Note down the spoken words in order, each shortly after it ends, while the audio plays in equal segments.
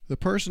The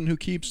person who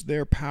keeps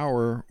their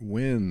power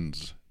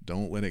wins.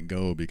 Don't let it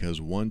go, because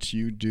once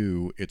you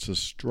do, it's a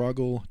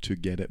struggle to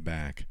get it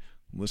back.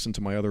 Listen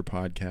to my other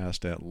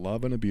podcast at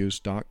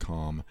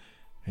loveandabuse.com,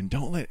 and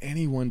don't let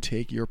anyone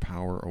take your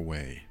power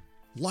away.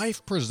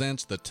 Life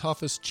presents the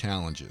toughest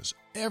challenges.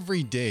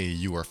 Every day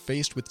you are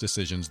faced with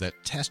decisions that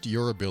test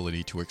your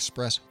ability to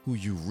express who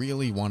you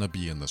really want to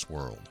be in this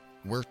world.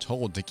 We're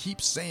told to keep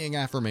saying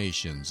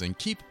affirmations and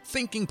keep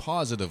thinking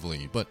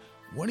positively, but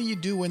what do you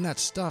do when that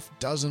stuff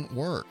doesn't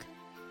work?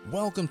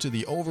 Welcome to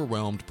The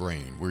Overwhelmed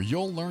Brain, where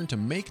you'll learn to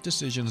make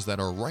decisions that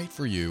are right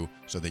for you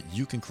so that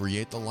you can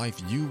create the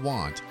life you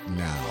want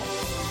now.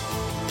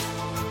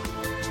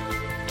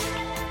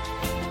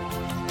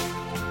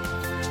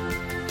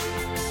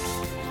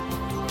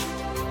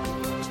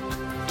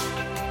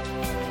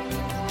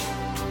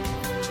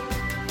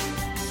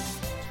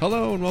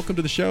 Hello and welcome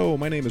to the show.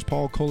 My name is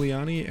Paul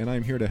Coliani, and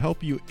I'm here to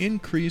help you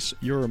increase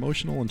your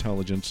emotional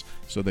intelligence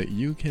so that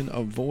you can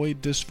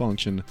avoid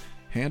dysfunction,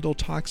 handle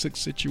toxic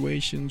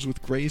situations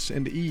with grace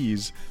and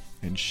ease,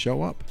 and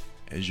show up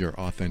as your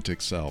authentic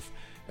self.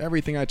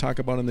 Everything I talk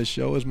about in this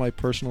show is my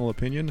personal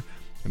opinion,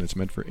 and it's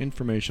meant for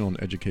informational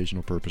and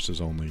educational purposes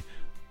only.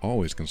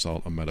 Always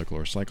consult a medical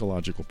or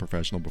psychological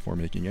professional before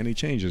making any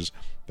changes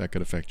that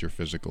could affect your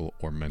physical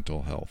or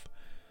mental health.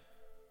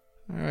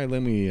 All right,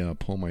 let me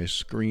pull my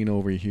screen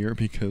over here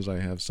because I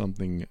have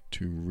something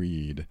to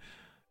read.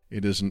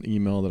 It is an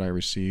email that I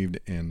received,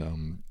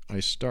 and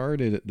I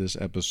started this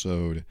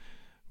episode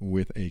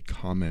with a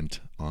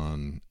comment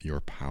on your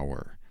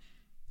power.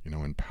 You know,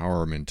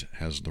 empowerment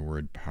has the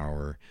word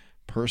power.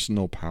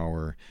 Personal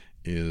power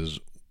is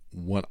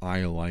what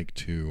I like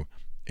to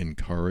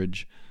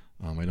encourage.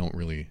 I don't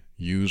really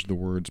use the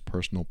words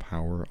personal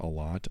power a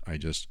lot. I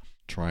just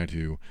try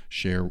to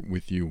share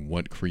with you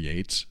what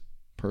creates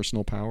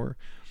personal power.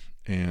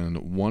 And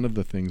one of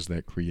the things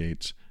that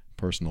creates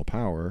personal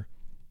power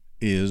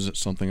is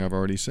something I've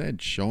already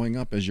said, showing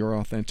up as your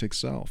authentic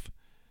self.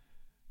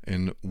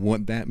 And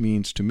what that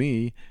means to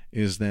me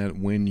is that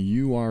when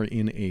you are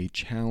in a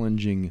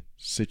challenging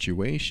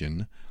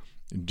situation,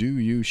 do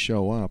you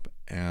show up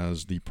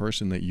as the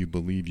person that you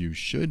believe you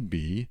should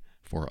be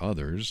for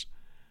others,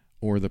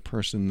 or the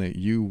person that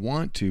you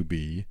want to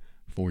be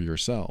for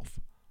yourself?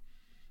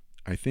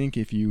 I think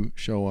if you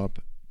show up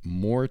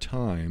more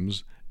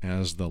times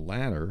as the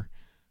latter,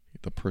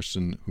 the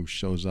person who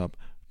shows up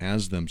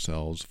as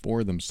themselves,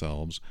 for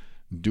themselves,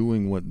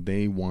 doing what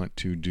they want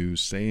to do,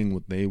 saying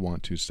what they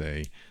want to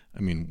say, I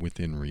mean,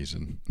 within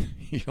reason.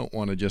 You don't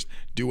want to just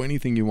do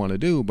anything you want to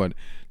do, but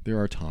there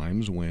are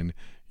times when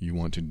you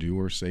want to do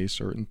or say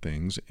certain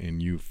things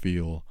and you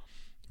feel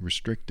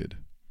restricted.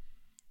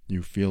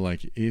 You feel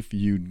like if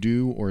you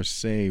do or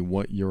say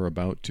what you're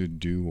about to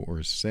do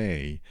or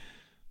say,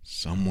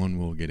 someone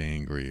will get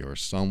angry or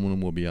someone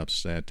will be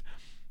upset.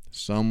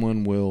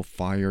 Someone will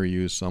fire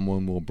you,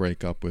 someone will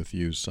break up with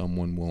you,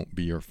 someone won't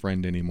be your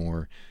friend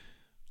anymore,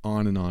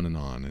 on and on and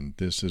on. And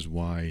this is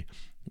why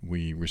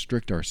we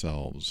restrict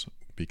ourselves,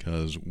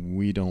 because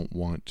we don't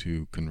want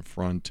to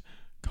confront,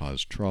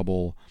 cause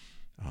trouble,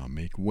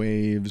 make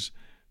waves.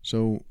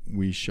 So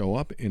we show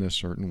up in a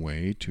certain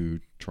way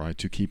to try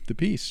to keep the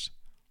peace.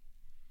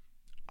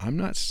 I'm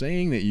not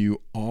saying that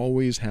you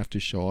always have to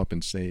show up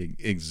and say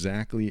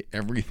exactly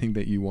everything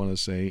that you want to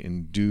say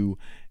and do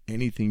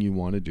anything you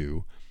want to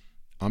do.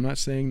 I'm not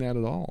saying that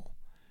at all.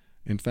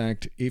 In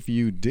fact, if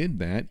you did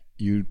that,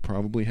 you'd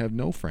probably have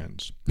no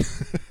friends.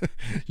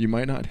 You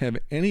might not have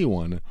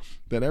anyone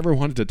that ever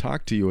wanted to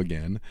talk to you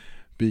again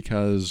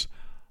because,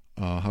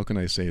 how can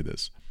I say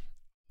this?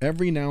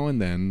 Every now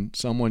and then,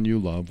 someone you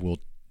love will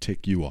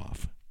tick you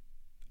off.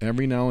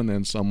 Every now and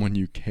then, someone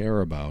you care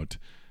about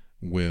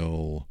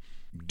will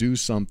do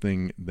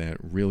something that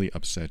really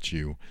upsets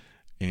you,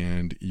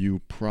 and you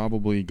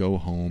probably go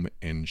home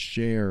and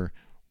share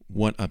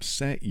what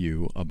upset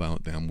you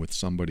about them with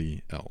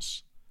somebody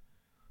else.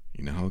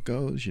 You know how it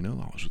goes. I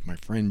was with my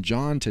friend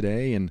John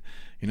today, and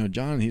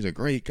John, he's a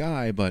great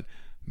guy, but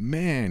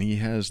man, he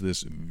has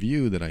this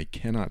view that I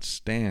cannot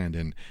stand,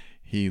 and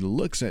he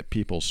looks at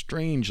people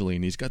strangely,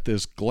 and he's got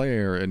this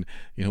glare, and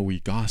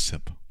we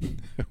gossip.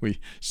 We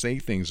say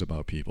things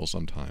about people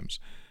sometimes.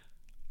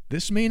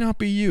 This may not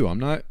be you. I'm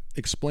not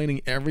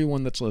explaining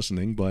everyone that's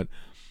listening, but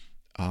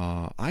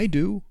I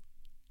do.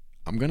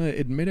 I'm going to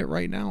admit it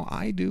right now.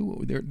 I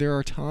do. There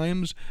are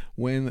times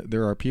when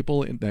there are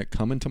people that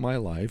come into my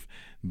life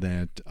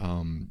that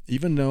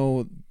even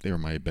though they're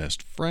my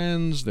best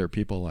friends, they're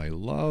people I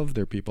love,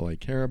 they're people I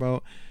care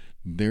about,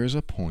 there's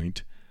a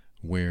point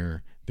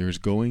where there's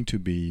going to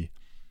be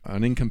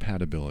an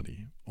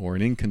incompatibility or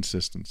an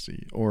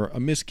inconsistency or a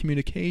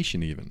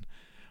miscommunication even.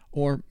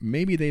 Or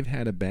maybe they've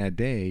had a bad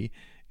day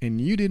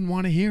and you didn't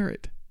want to hear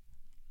it.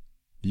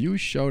 You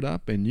showed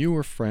up and you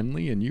were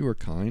friendly and you were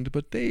kind,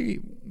 but they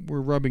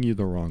were rubbing you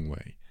the wrong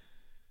way.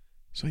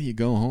 So you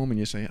go home and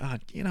you say,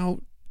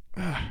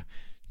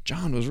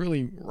 John was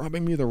really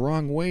rubbing me the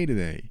wrong way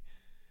today.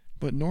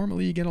 But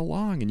normally you get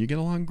along and you get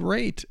along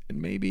great,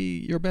 and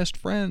maybe you're best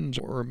friends,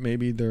 or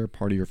maybe they're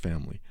part of your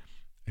family.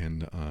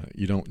 and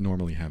you don't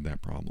normally have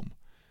that problem.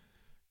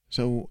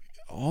 So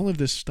all of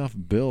this stuff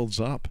builds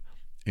up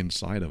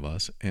inside of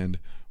us, and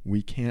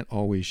we can't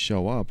always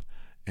show up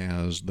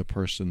as the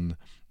person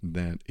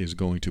that is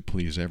going to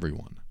please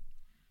everyone.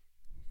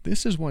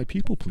 This is why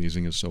people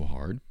pleasing is so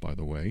hard, by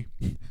the way.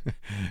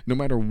 No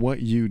matter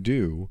what you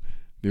do,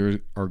 there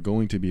are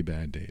going to be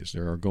bad days.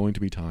 There are going to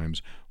be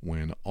times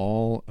when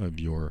all of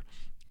your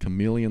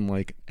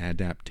chameleon-like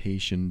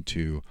adaptation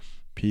to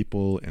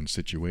people and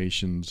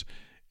situations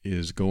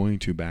is going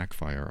to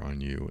backfire on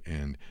you,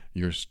 and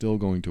you're still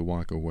going to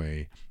walk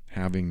away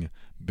having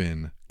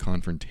been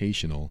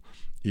confrontational,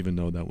 even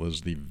though that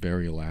was the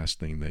very last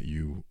thing that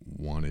you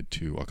wanted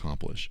to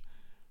accomplish.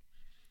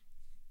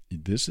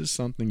 This is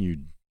something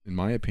in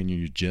my opinion,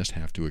 you just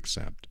have to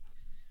accept.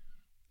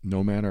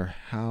 No matter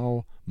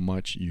how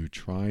much you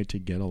try to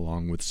get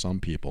along with some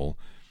people,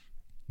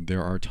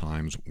 there are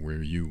times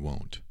where you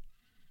won't.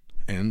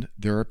 And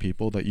there are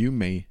people that you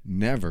may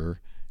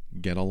never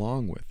get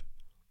along with.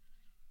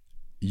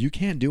 You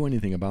can't do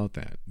anything about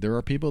that. There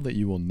are people that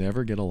you will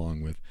never get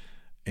along with,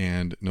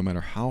 and no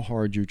matter how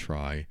hard you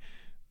try,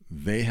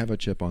 they have a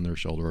chip on their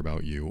shoulder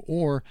about you,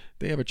 or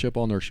they have a chip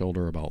on their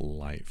shoulder about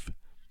life.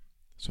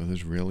 So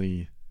there's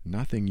really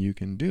nothing you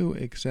can do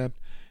except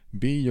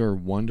be your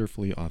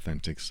wonderfully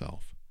authentic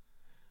self.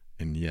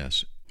 And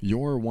yes,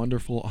 your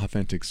wonderful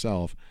authentic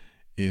self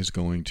is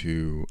going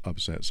to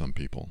upset some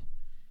people.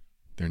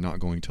 They're not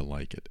going to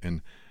like it.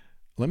 And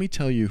let me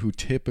tell you who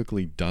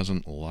typically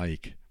doesn't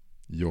like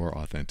your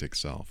authentic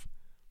self.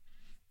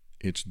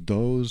 It's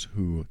those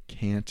who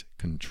can't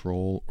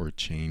control or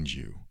change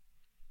you.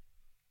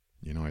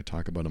 You know, I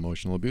talk about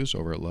emotional abuse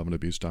over at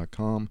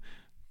loveandabuse.com.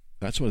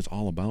 That's what it's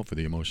all about for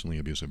the emotionally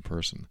abusive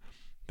person.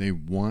 They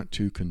want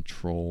to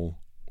control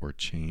or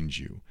change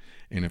you.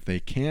 And if they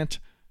can't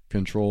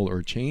control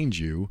or change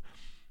you,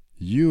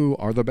 you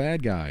are the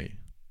bad guy.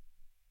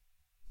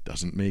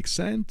 Doesn't make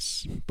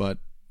sense, but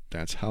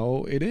that's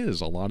how it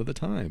is a lot of the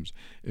times.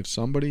 If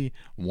somebody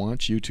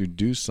wants you to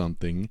do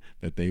something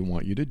that they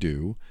want you to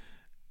do,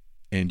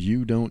 and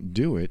you don't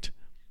do it,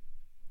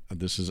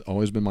 this has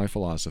always been my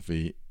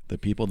philosophy, the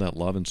people that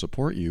love and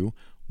support you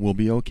will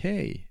be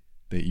okay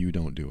that you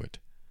don't do it.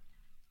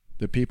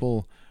 The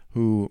people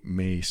who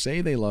may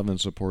say they love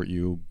and support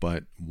you,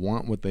 but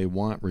want what they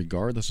want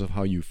regardless of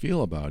how you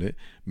feel about it,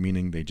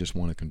 meaning they just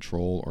want to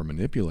control or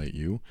manipulate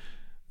you,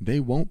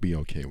 they won't be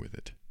okay with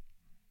it.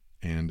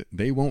 And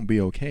they won't be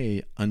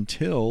okay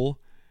until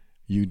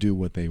you do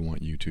what they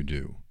want you to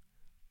do.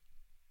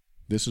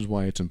 This is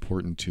why it's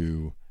important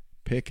to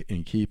pick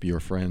and keep your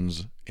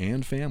friends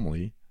and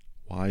family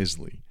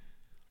wisely.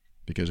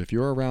 Because if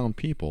you're around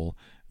people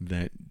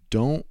that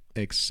don't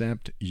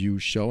accept you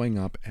showing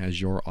up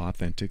as your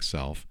authentic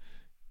self,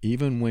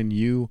 even when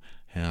you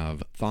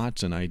have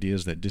thoughts and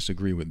ideas that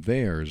disagree with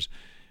theirs,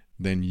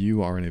 then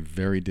you are in a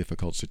very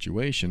difficult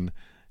situation,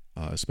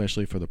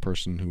 especially for the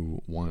person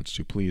who wants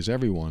to please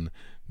everyone.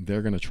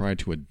 They're going to try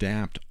to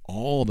adapt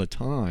all the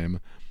time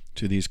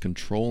to these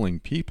controlling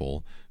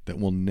people that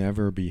will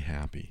never be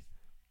happy.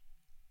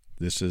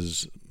 This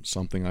is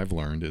something I've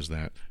learned, is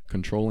that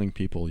controlling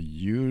people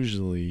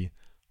usually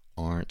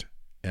aren't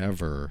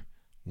ever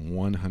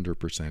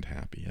 100%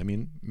 happy. I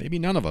mean, maybe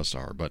none of us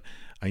are, but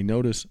I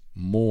notice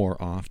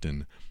more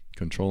often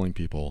controlling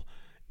people,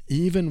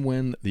 even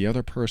when the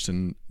other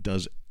person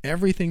does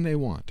everything they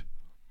want.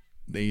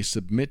 They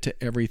submit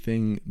to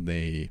everything,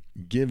 they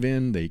give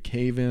in, they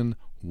cave in,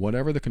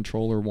 whatever the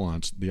controller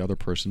wants, the other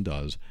person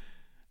does.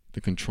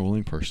 The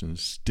controlling person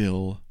is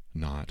still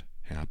not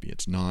happy.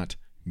 It's not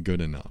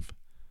good enough.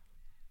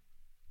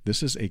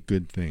 This is a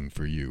good thing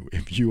for you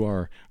if you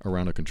are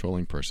around a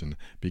controlling person,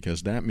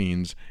 because that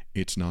means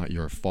it's not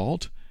your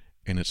fault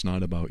and it's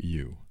not about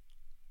you.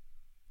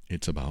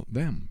 It's about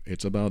them.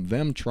 It's about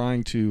them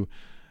trying to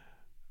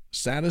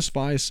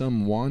satisfy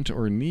some want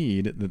or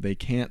need that they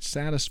can't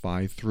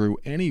satisfy through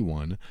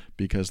anyone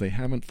because they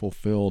haven't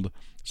fulfilled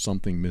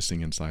something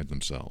missing inside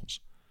themselves.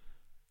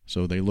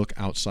 So they look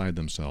outside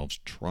themselves,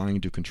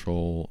 trying to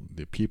control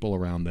the people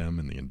around them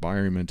and the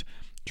environment,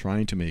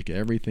 trying to make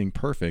everything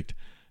perfect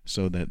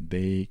so that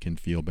they can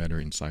feel better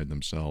inside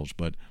themselves.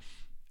 But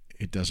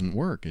it doesn't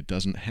work. It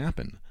doesn't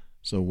happen.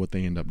 So what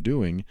they end up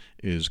doing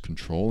is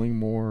controlling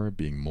more,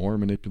 being more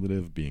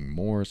manipulative, being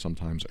more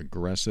sometimes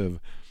aggressive,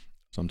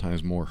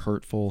 sometimes more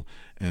hurtful.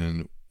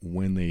 And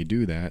when they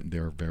do that,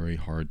 they're very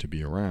hard to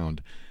be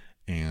around.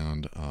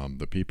 And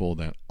the people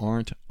that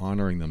aren't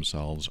honoring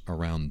themselves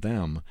around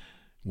them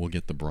will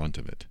get the brunt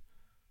of it.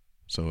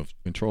 So if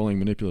a controlling,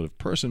 manipulative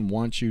person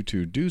wants you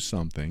to do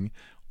something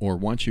or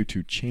wants you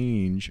to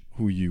change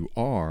who you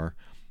are,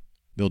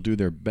 they'll do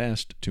their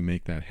best to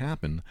make that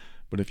happen.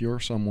 But if you're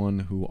someone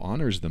who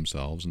honors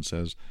themselves and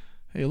says,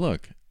 hey,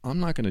 look, I'm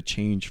not going to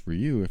change for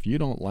you. If you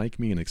don't like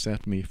me and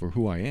accept me for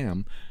who I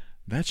am,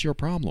 that's your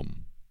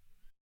problem.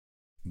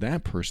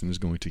 That person is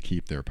going to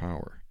keep their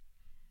power.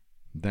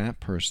 That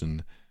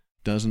person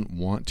doesn't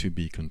want to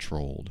be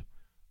controlled.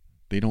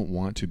 They don't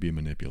want to be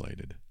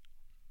manipulated.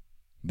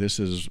 This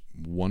is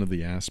one of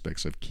the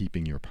aspects of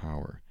keeping your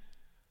power.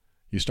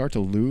 You start to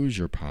lose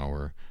your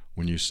power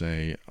when you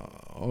say,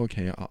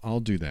 okay, I'll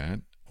do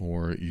that,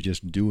 or you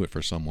just do it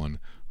for someone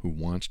who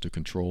wants to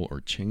control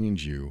or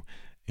change you,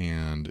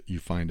 and you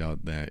find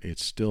out that it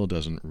still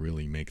doesn't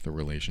really make the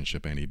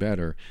relationship any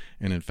better,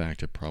 and in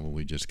fact, it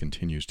probably just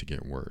continues to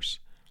get worse.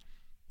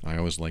 I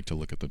always like to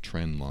look at the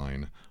trend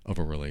line of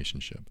a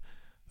relationship.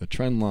 The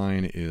trend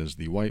line is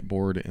the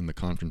whiteboard in the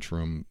conference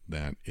room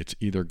that it's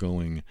either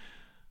going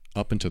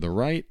up and to the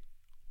right,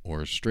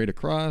 or straight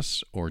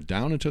across, or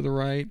down and to the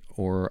right,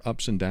 or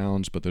ups and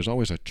downs, but there's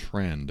always a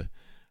trend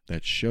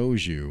that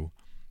shows you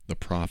the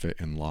profit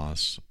and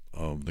loss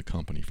of the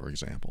company, for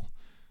example.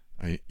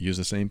 I use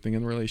the same thing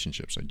in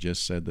relationships. I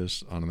just said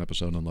this on an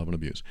episode on love and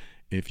abuse.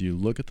 If you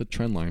look at the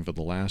trend line for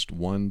the last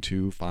 1,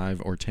 2,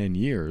 5, or 10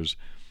 years,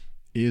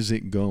 is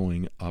it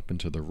going up and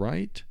to the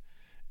right?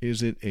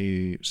 Is it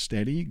a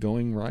steady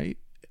going right?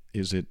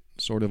 Is it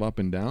sort of up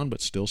and down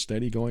but still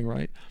steady going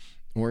right?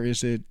 Or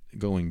is it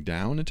going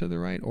down and to the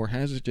right? Or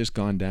has it just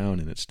gone down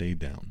and it stayed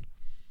down?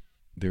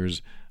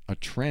 There's a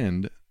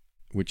trend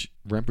which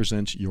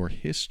represents your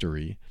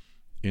history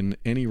in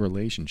any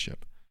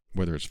relationship,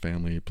 whether it's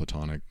family,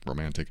 platonic,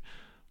 romantic,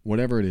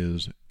 whatever it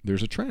is,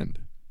 there's a trend.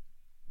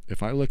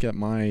 If I look at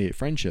my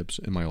friendships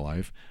in my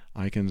life,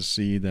 I can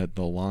see that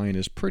the line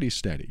is pretty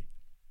steady.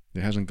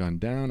 It hasn't gone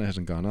down, it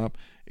hasn't gone up.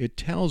 It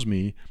tells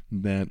me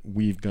that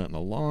we've gotten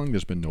along,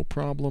 there's been no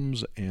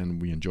problems,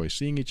 and we enjoy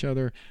seeing each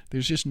other.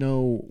 There's just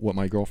no, what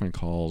my girlfriend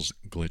calls,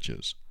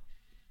 glitches.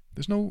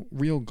 There's no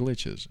real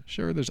glitches.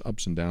 Sure, there's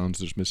ups and downs,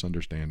 there's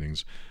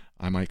misunderstandings.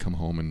 I might come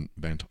home and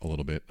vent a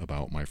little bit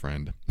about my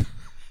friend.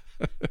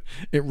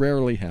 It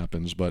rarely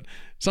happens, but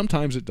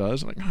sometimes it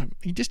does. Like, oh,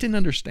 he just didn't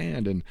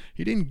understand, and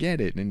he didn't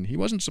get it, and he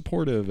wasn't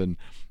supportive, and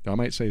I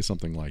might say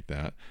something like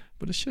that.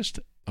 But it's just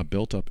a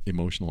built-up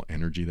emotional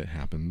energy that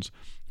happens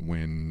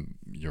when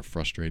you're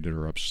frustrated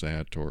or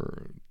upset,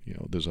 or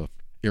there's a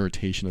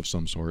irritation of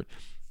some sort.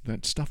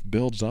 That stuff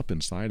builds up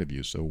inside of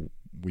you, so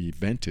we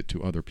vent it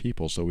to other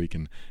people so we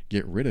can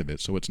get rid of it,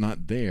 so it's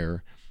not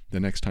there the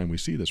next time we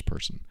see this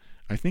person.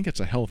 I think it's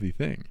a healthy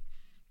thing.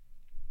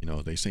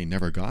 They say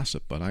never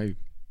gossip, but I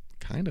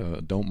kind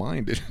of don't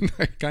mind it.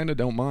 I kind of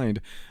don't mind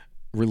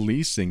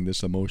releasing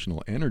this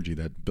emotional energy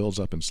that builds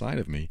up inside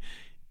of me,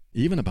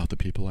 even about the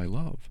people I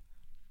love,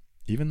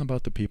 even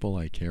about the people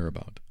I care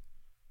about.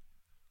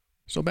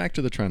 So back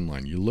to the trend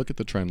line. You look at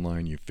the trend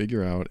line, you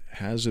figure out,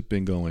 has it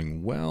been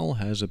going well?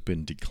 Has it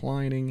been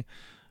declining?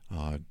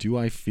 Do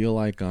I feel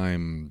like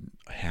I'm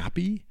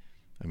happy?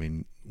 I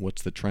mean,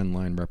 what's the trend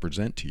line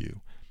represent to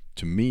you?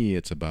 To me,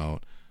 it's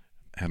about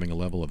having a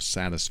level of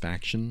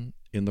satisfaction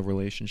in the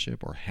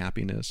relationship, or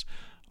happiness,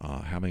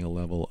 having a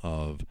level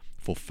of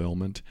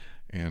fulfillment,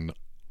 and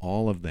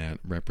all of that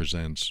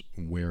represents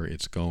where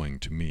it's going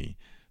to me.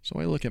 So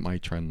I look at my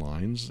trend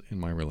lines in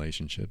my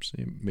relationships,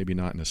 maybe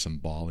not in a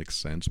symbolic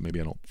sense,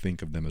 maybe I don't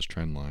think of them as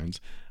trend lines.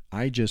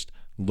 I just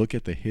look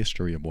at the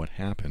history of what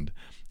happened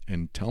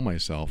and tell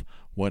myself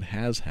what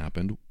has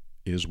happened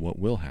is what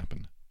will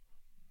happen.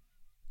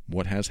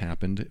 What has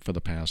happened for the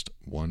past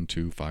 1,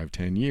 2, 5,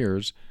 10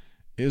 years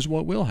is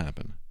what will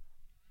happen,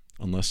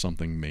 unless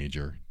something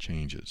major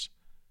changes.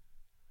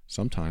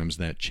 Sometimes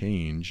that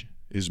change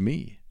is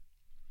me.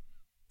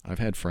 I've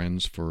had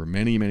friends for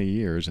many, many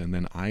years, and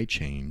then I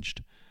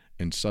changed,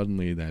 and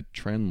suddenly that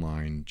trend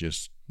line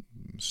just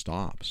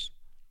stops.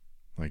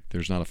 Like,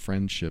 there's not a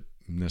friendship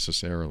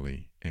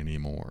necessarily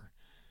anymore.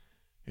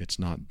 It's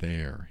not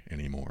there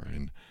anymore.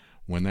 And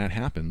when that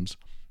happens,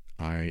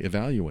 I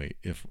evaluate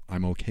if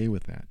I'm okay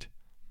with that.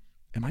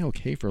 Am I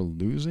okay for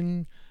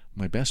losing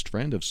my best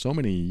friend of so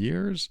many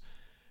years?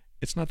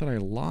 It's not that I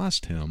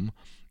lost him.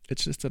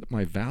 It's just that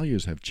my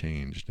values have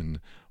changed, and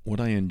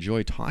what I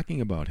enjoy talking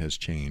about has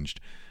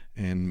changed,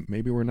 and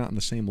maybe we're not on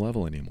the same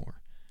level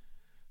anymore.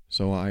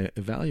 So I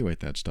evaluate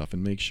that stuff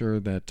and make sure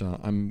that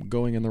I'm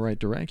going in the right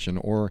direction,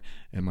 or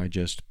am I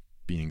just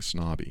being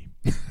snobby?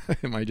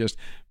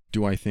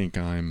 Do I think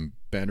I'm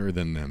better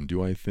than them?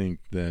 Do I think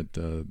that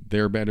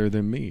they're better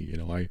than me?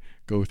 I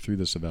go through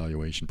this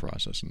evaluation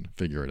process and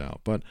figure it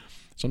out. But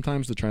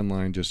sometimes the trend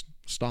line just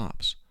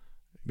stops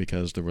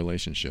because the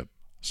relationship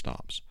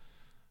stops.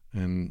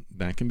 And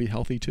that can be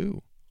healthy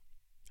too.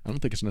 I don't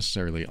think it's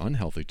necessarily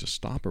unhealthy to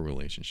stop a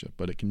relationship,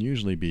 but it can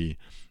usually be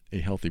a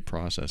healthy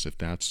process if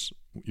that's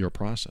your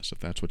process, if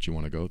that's what you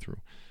want to go through.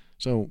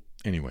 So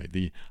anyway,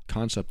 the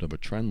concept of a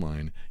trend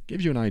line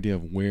gives you an idea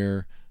of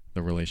where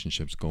the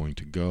relationship's going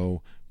to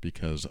go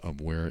because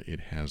of where it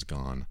has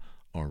gone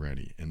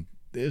already. And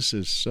this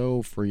is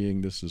so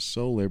freeing, this is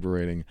so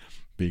liberating,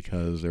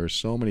 because there are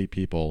so many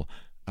people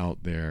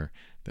out there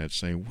that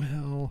say,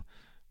 well,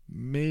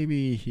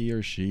 maybe he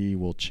or she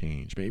will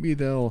change. Maybe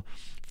they'll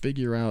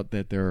figure out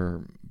that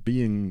they're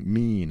being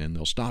mean and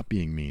they'll stop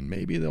being mean.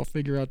 Maybe they'll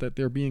figure out that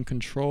they're being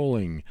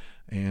controlling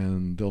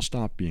and they'll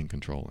stop being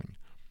controlling.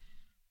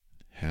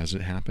 Has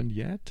it happened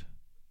yet?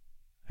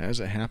 Has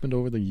it happened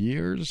over the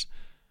years?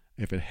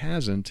 If it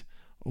hasn't,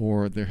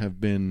 or there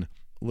have been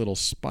little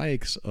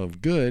spikes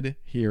of good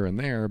here and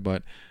there,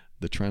 but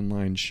the trend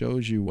line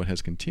shows you what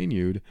has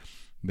continued,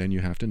 then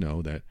you have to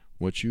know that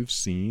What you've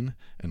seen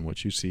and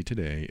what you see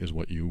today is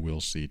what you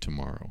will see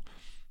tomorrow.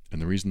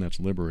 And the reason that's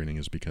liberating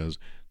is because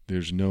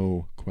there's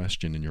no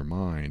question in your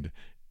mind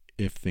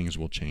if things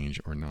will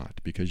change or not,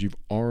 because you've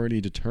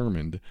already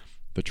determined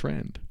the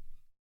trend.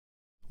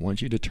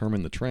 Once you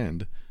determine the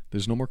trend,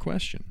 there's no more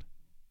question.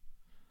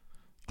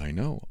 I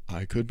know,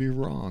 I could be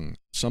wrong.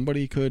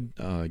 Somebody could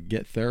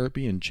get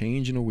therapy and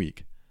change in a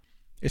week.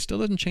 It still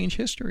doesn't change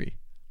history.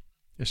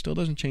 It still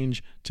doesn't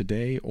change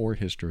today or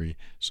history,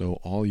 so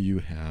all you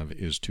have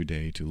is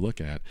today to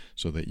look at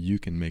so that you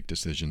can make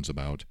decisions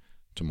about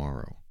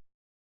tomorrow.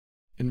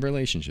 In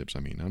relationships,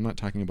 I'm not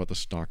talking about the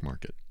stock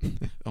market,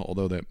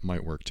 although that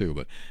might work too,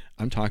 but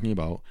I'm talking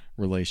about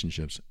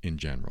relationships in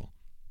general.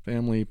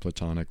 Family,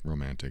 platonic,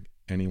 romantic,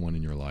 anyone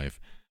in your life.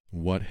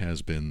 What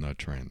has been the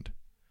trend?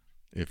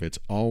 If it's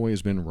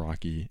always been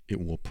rocky, it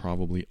will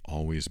probably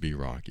always be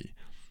rocky.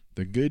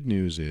 The good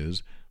news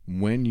is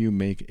when you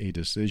make a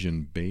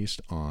decision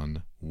based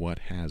on what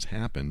has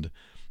happened,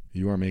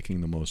 you are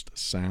making the most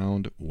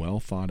sound,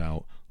 well thought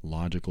out,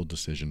 logical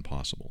decision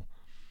possible.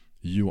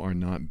 You are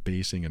not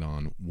basing it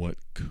on what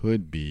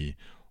could be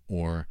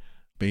or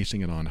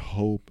basing it on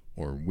hope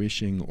or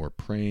wishing or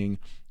praying.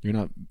 You're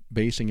not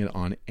basing it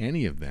on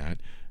any of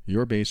that.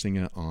 You're basing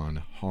it on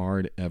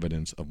hard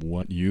evidence of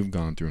what you've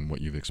gone through and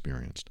what you've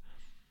experienced.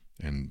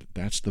 And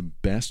that's the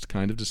best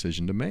kind of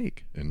decision to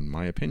make, in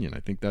my opinion.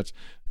 I think that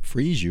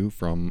frees you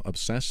from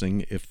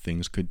obsessing if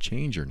things could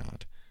change or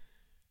not.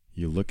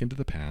 You look into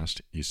the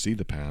past, you see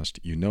the past,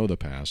 you know the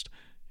past,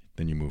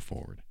 then you move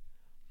forward.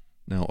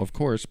 Now, of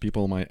course,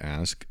 people might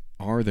ask,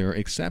 are there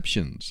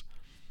exceptions?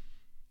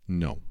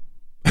 No.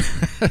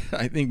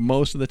 I think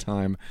most of the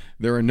time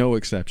there are no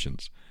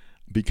exceptions.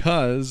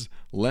 Because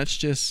let's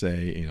just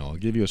say, I'll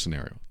give you a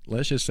scenario.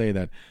 Let's just say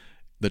that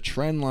the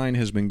trend line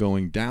has been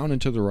going down and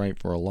to the right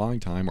for a long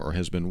time, or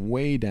has been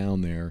way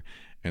down there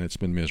and it's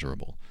been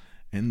miserable.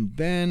 And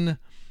then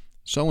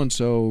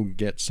so-and-so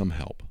gets some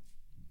help.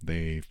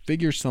 They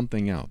figure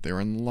something out. They're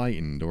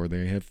enlightened, or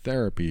they have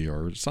therapy,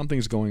 or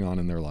something's going on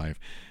in their life,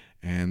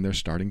 and they're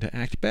starting to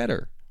act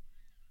better.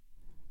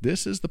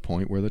 This is the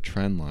point where the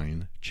trend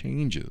line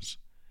changes.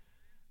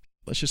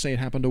 Let's just say it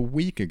happened a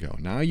week ago.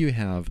 Now you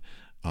have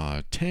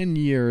 10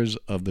 years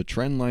of the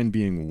trend line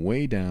being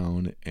way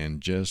down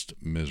and just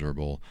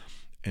miserable.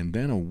 And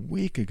then a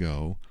week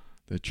ago,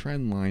 the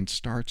trend line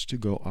starts to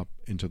go up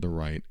into the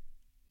right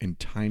in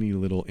tiny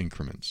little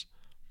increments.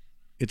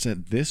 It's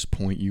at this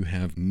point you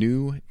have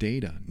new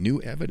data,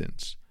 new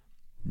evidence.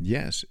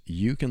 Yes,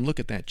 you can look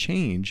at that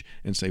change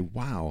and say,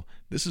 wow,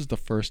 this is the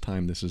first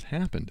time this has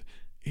happened.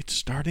 It's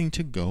starting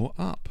to go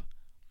up.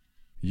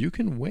 You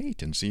can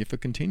wait and see if it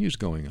continues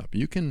going up.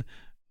 You can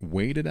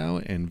wait it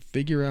out and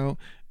figure out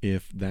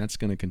if that's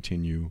going to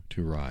continue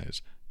to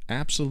rise.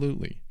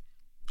 Absolutely.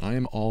 I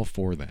am all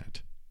for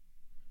that.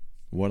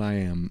 What I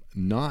am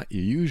not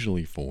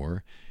usually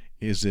for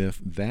is if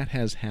that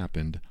has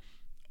happened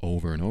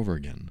over and over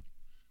again.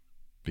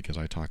 Because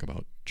I talk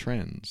about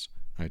trends.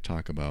 I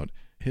talk about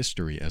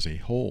history as a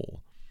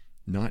whole,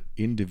 not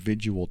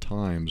individual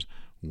times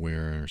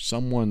where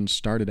someone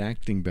started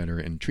acting better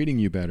and treating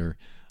you better,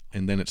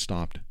 and then it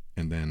stopped,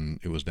 and then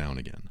it was down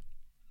again.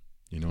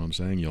 You know what I'm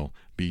saying? You'll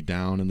be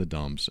down in the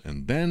dumps,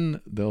 and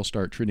then they'll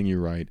start treating you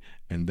right,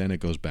 and then it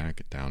goes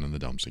back down in the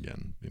dumps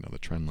again. The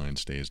trend line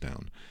stays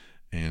down.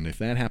 And if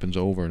that happens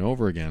over and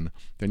over again,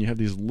 then you have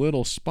these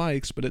little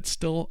spikes, but it's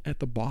still at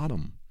the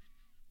bottom.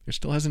 It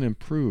still hasn't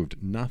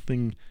improved.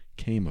 Nothing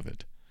came of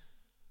it.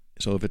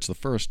 So if it's the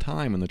first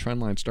time and the trend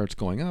line starts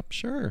going up,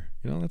 sure,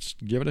 let's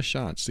give it a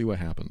shot, see what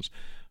happens.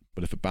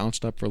 But if it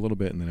bounced up for a little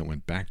bit and then it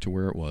went back to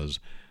where it was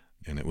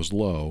and it was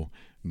low,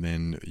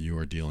 then you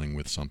are dealing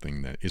with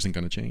something that isn't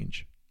going to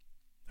change.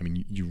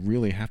 You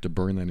really have to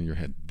burn that in your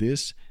head.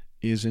 This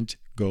isn't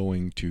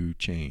going to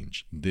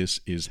change. This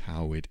is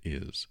how it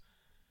is,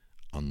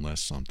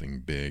 unless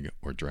something big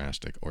or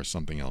drastic or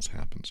something else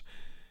happens.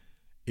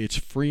 It's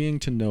freeing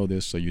to know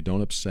this so you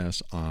don't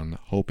obsess on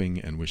hoping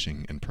and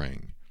wishing and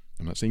praying.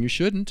 I'm not saying you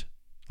shouldn't.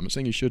 I'm not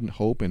saying you shouldn't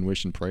hope and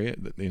wish and pray.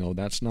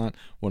 That's not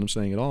what I'm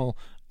saying at all.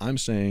 I'm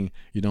saying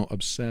you don't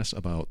obsess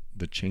about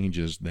the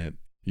changes that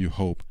you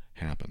hope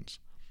happens.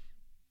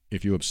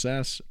 If you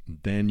obsess,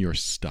 then you're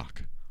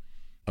stuck.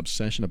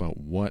 Obsession about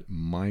what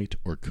might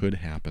or could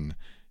happen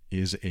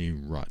is a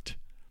rut.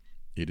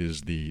 It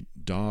is the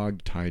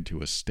dog tied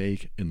to a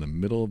stake in the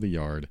middle of the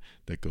yard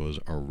that goes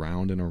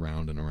around and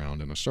around and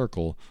around in a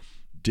circle,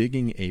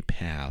 digging a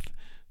path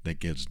that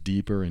gets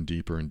deeper and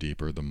deeper and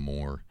deeper the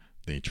more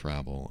they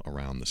travel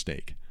around the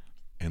stake.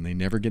 And they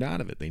never get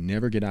out of it. They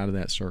never get out of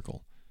that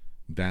circle.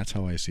 That's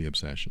how I see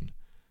obsession.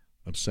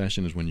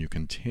 Obsession is when you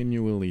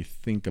continually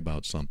think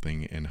about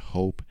something and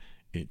hope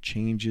it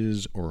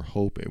changes or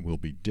hope it will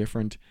be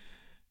different.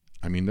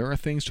 There are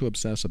things to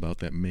obsess about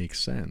that make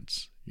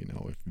sense.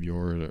 If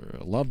your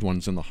loved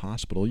one's in the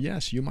hospital,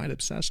 yes, you might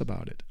obsess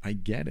about it. I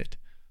get it.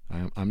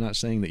 I'm not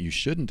saying that you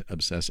shouldn't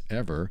obsess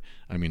ever.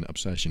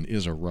 Obsession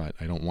is a rut.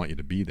 I don't want you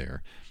to be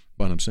there.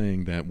 But I'm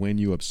saying that when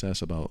you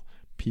obsess about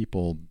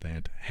people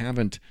that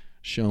haven't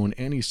shown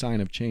any sign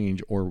of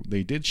change, or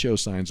they did show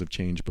signs of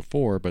change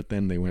before, but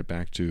then they went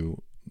back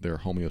to their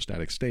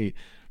homeostatic state,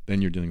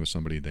 then you're dealing with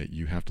somebody that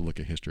you have to look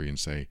at history and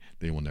say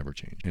they will never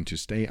change. And to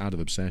stay out of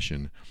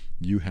obsession,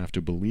 you have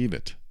to believe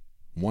it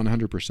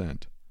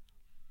 100%.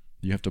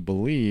 You have to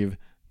believe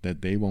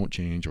that they won't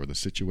change or the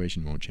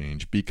situation won't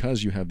change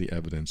because you have the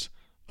evidence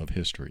of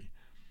history.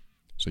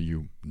 So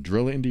you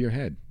drill it into your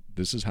head.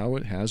 This is how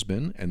it has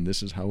been, and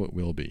this is how it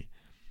will be.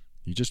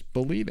 You just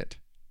believe it.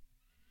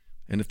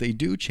 And if they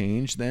do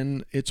change,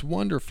 then it's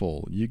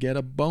wonderful. You get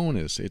a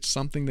bonus. It's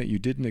something that you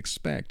didn't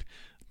expect,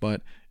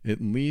 but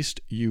at least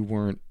you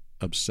weren't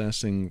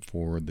obsessing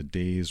for the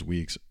days,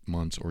 weeks,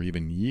 months, or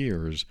even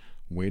years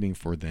waiting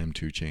for them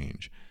to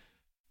change.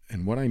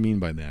 And what I mean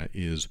by that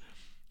is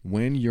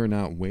when you're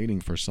not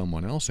waiting for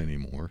someone else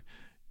anymore,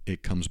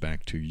 it comes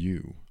back to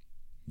you.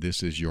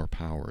 This is your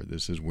power.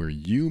 This is where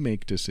you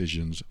make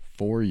decisions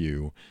for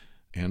you,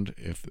 and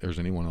if there's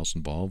anyone else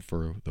involved,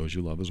 for those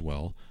you love as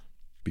well,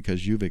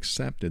 because you've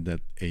accepted that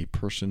a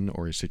person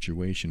or a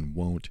situation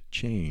won't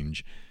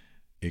change.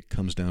 It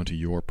comes down to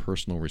your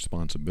personal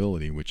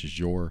responsibility, which is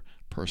your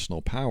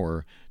personal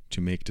power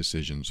to make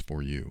decisions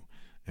for you.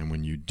 And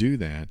when you do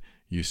that,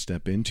 you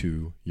step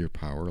into your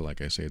power.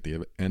 Like I say at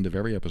the end of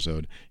every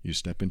episode, you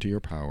step into your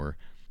power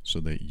so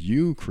that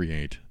you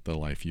create the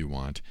life you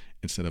want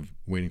instead of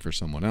waiting for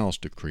someone else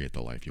to create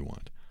the life you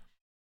want.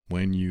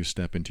 When you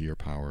step into your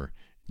power,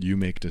 you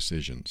make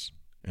decisions,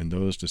 and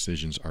those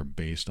decisions are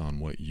based on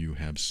what you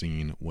have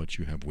seen, what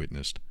you have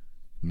witnessed,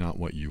 not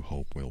what you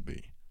hope will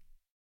be.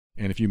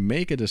 And if you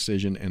make a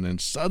decision and then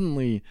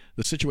suddenly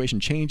the situation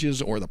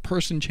changes or the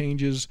person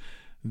changes,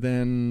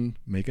 then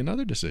make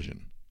another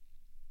decision.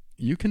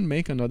 You can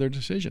make another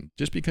decision.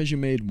 Just because you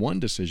made one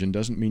decision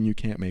doesn't mean you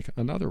can't make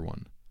another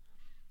one.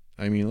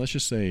 I mean, let's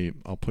just say,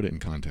 I'll put it in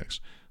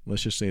context.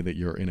 Let's just say that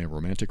you're in a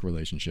romantic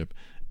relationship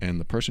and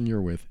the person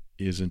you're with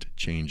isn't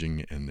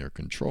changing and they're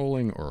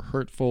controlling or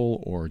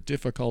hurtful or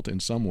difficult in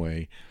some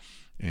way.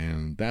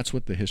 And that's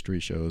what the history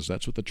shows.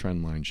 That's what the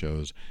trend line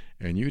shows.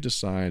 And you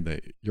decide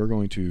that you're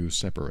going to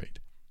separate.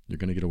 You're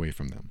going to get away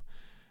from them.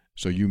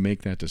 So you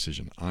make that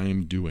decision.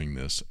 I'm doing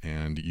this.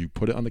 And you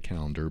put it on the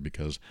calendar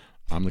because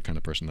I'm the kind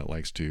of person that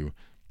likes to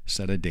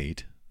set a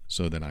date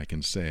so that I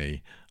can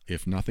say,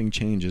 if nothing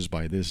changes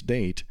by this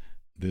date,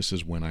 this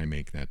is when I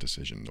make that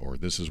decision, or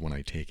this is when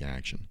I take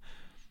action.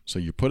 So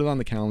you put it on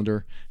the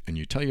calendar and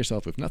you tell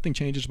yourself, if nothing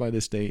changes by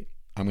this date,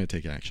 I'm going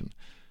to take action.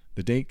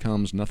 The date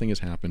comes, nothing has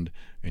happened,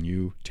 and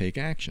you take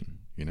action.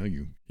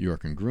 You are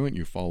congruent,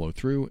 you follow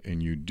through,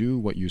 and you do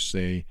what you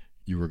say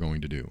you are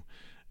going to do.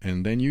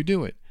 And then you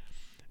do it.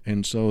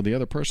 And so the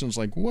other person's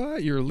like,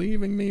 what? You're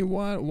leaving me?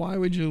 What? Why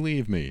would you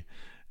leave me?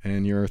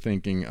 And you're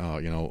thinking,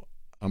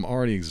 I'm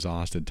already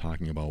exhausted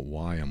talking about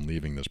why I'm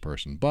leaving this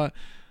person. But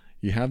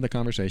you have the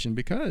conversation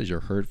because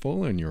you're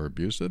hurtful and you're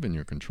abusive and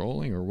you're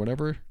controlling or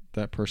whatever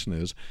that person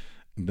is.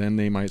 Then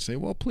they might say,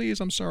 well,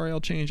 please, I'm sorry,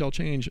 I'll change.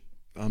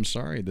 I'm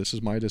sorry, this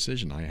is my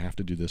decision. I have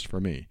to do this for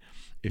me.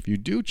 If you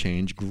do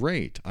change,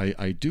 great.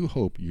 I do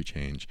hope you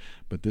change,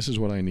 but this is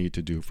what I need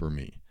to do for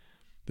me.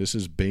 This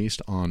is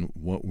based on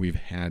what we've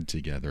had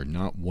together,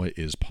 not what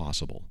is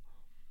possible.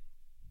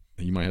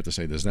 You might have to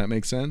say, does that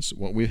make sense?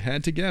 What we've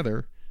had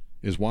together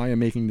is why I'm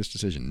making this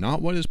decision,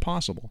 not what is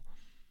possible.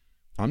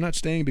 I'm not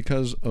staying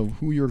because of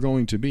who you're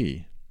going to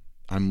be.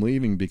 I'm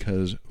leaving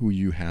because who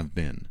you have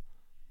been.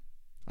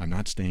 I'm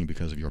not staying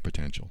because of your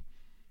potential.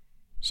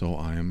 So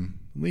I'm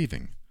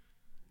leaving.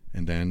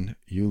 And then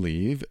you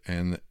leave,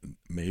 and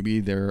maybe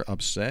they're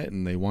upset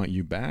and they want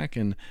you back,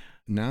 and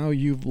now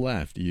you've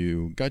left.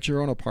 You got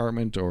your own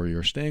apartment, or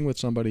you're staying with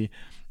somebody,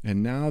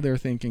 and now they're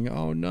thinking,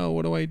 oh no,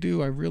 what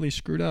do? I really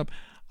screwed up.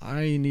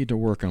 I need to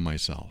work on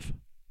myself.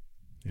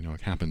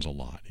 It happens a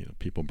lot.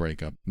 People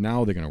break up.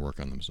 Now they're going to work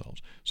on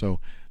themselves. So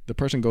the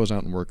person goes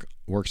out and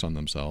works on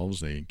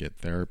themselves. They get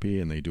therapy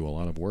and they do a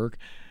lot of work,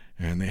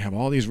 and they have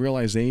all these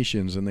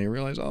realizations, and they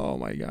realize, oh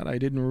my God, I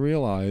didn't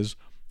realize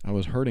I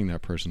was hurting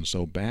that person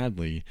so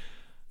badly.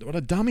 What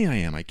a dummy I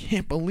am. I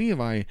can't believe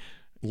I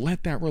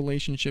let that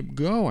relationship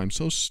go. I'm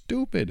so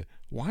stupid.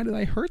 Why did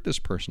I hurt this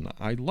person?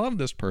 I love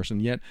this person,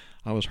 yet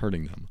I was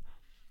hurting them.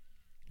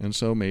 And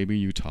so maybe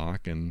you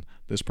talk and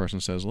this person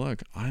says,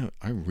 look, I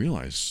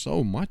realized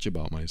so much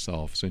about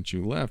myself since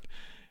you left.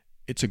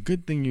 It's a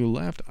good thing you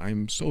left.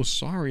 I'm so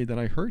sorry that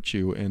I hurt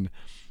you. And,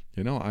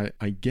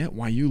 I get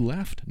why you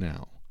left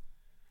now.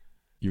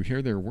 You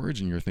hear their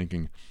words and you're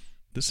thinking,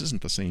 this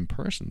isn't the same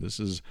person. This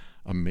is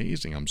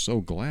amazing. I'm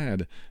so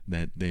glad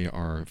that they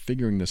are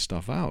figuring this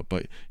stuff out.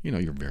 But,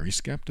 you're very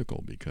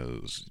skeptical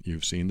because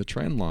you've seen the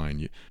trend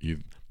line.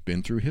 You've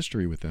been through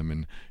history with them,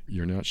 and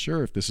you're not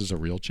sure if this is a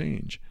real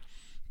change.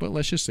 But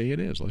let's just say it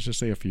is. Let's just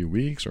say a few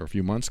weeks or a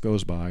few months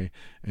goes by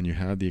and you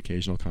have the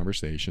occasional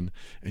conversation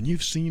and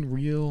you've seen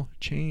real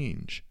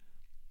change.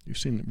 You've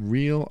seen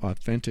real,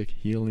 authentic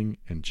healing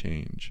and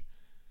change.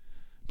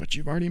 But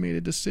you've already made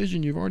a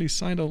decision. You've already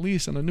signed a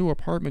lease on a new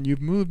apartment.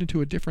 You've moved into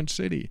a different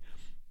city.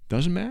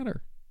 Doesn't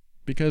matter.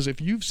 Because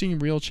if you've seen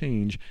real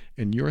change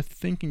and you're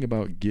thinking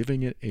about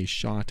giving it a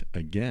shot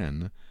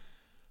again,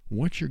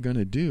 what you're going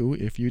to do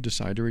if you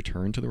decide to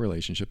return to the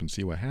relationship and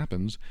see what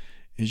happens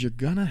is you're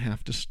going to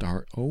have to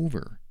start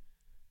over.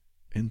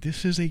 And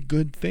this is a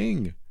good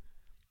thing.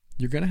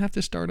 You're going to have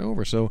to start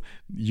over. So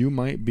you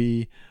might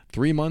be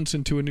 3 months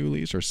into a new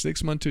lease or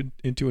 6 months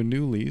into a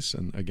new lease.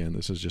 And again,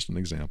 this is just an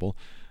example.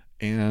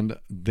 And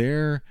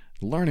they're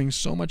learning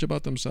so much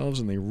about themselves,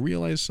 and they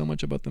realize so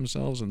much about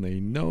themselves, and they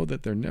know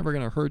that they're never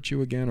going to hurt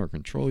you again or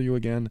control you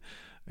again.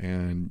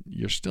 And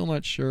you're still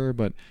not sure,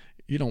 but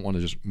you don't want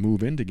to just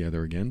move in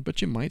together again.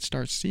 But you might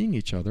start seeing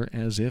each other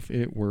as if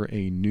it were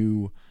a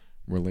new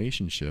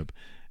relationship.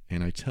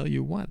 And I tell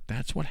you what,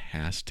 that's what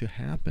has to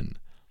happen.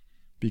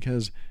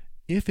 Because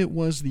if it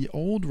was the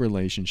old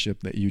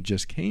relationship that you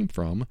just came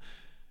from,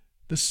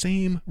 the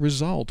same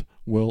result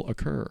will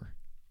occur.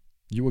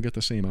 You will get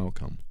the same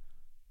outcome.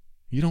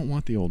 You don't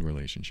want the old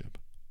relationship.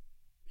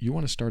 You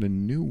want to start a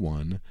new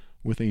one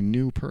with a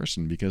new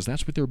person, because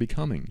that's what they're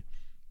becoming.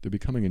 They're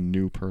becoming a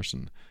new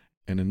person.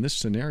 And in this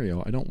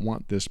scenario, I don't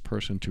want this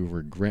person to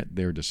regret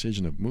their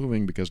decision of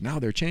moving because now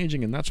they're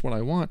changing and that's what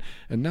I want.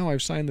 And now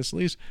I've signed this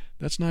lease.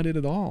 That's not it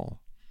at all.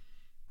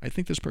 I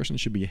think this person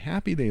should be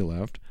happy they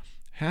left,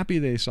 happy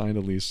they signed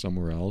a lease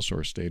somewhere else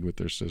or stayed with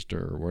their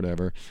sister or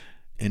whatever.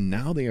 And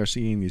now they are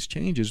seeing these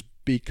changes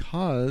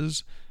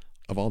because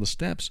of all the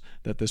steps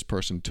that this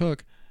person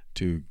took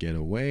to get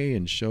away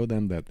and show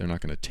them that they're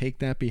not going to take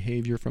that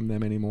behavior from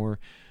them anymore.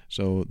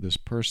 So this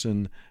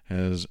person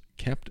has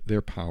kept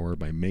their power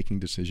by making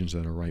decisions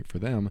that are right for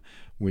them,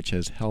 which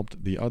has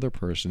helped the other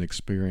person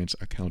experience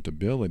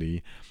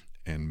accountability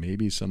and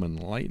maybe some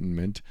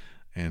enlightenment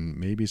and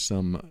maybe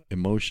some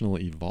emotional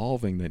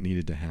evolving that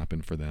needed to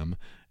happen for them,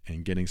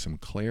 and getting some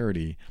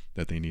clarity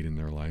that they need in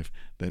their life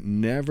that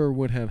never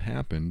would have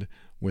happened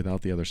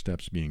without the other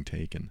steps being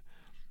taken.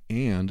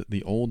 And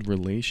the old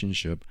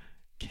relationship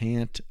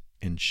can't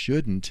and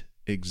shouldn't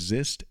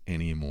exist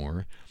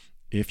anymore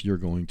if you're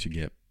going to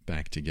get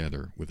back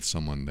together with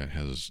someone that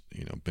has,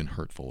 been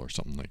hurtful or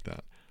something like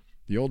that.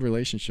 The old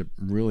relationship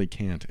really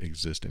can't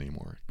exist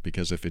anymore,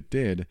 because if it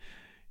did,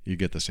 you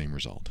get the same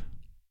result.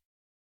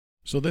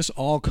 So this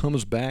all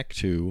comes back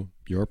to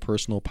your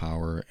personal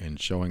power and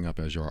showing up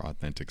as your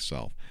authentic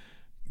self.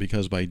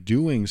 Because by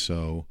doing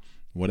so,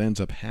 what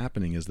ends up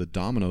happening is the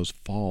dominoes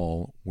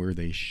fall where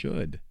they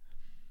should.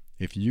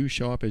 If you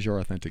show up as your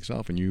authentic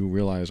self and you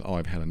realize,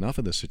 I've had enough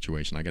of this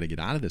situation, I got to get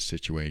out of this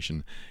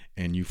situation,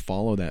 and you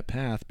follow that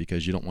path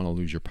because you don't want to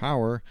lose your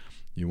power,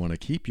 you want to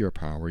keep your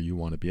power, you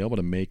want to be able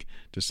to make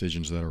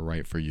decisions that are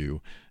right for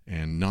you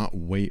and not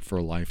wait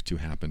for life to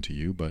happen to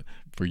you, but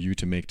for you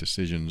to make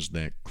decisions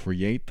that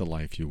create the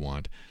life you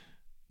want.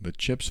 The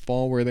chips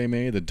fall where they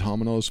may, the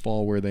dominoes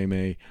fall where they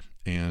may,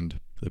 and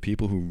the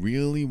people who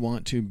really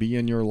want to be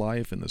in your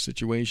life and the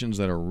situations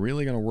that are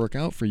really going to work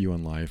out for you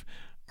in life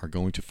are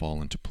going to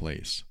fall into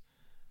place.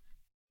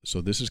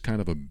 So this is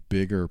kind of a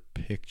bigger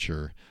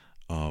picture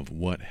of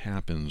what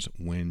happens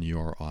when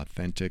you're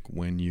authentic,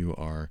 when you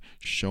are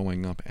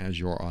showing up as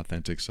your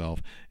authentic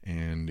self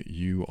and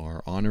you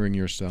are honoring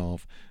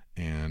yourself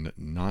and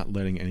not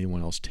letting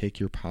anyone else take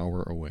your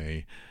power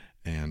away,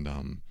 and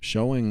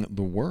showing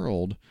the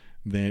world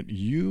that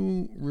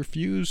you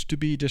refuse to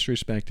be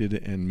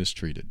disrespected and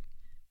mistreated.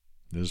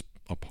 This is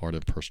a part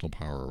of personal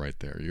power right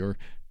there. You're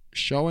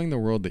showing the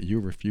world that you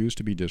refuse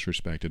to be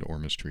disrespected or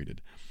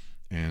mistreated.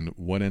 And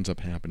what ends up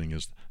happening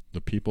is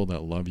the people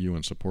that love you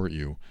and support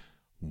you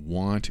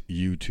want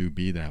you to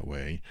be that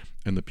way,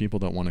 and the people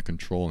that want to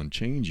control and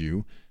change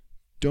you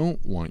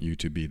don't want you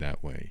to be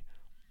that way.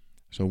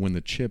 So when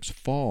the chips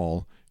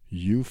fall,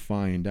 you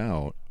find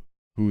out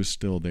who is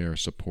still there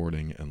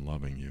supporting and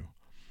loving you.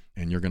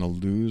 And you're going to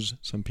lose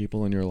some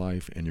people in your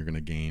life, and you're going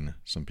to gain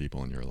some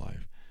people in your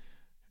life.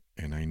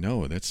 And I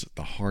know that's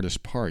the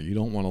hardest part. You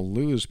don't want to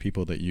lose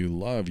people that you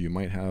love. You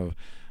might have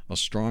a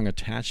strong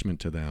attachment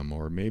to them,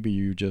 or maybe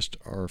you just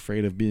are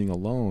afraid of being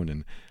alone.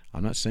 And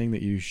I'm not saying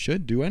that you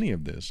should do any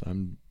of this.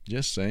 I'm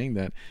just saying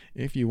that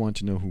if you want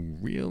to know who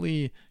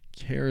really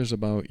cares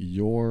about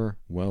your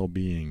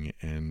well-being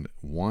and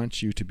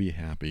wants you to be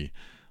happy,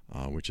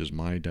 which is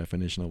my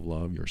definition of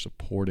love, you're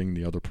supporting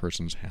the other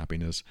person's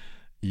happiness,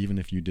 even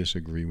if you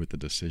disagree with the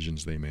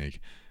decisions they make.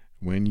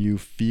 When you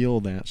feel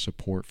that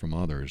support from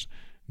others,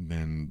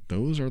 then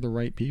those are the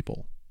right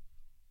people.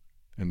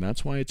 And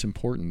that's why it's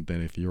important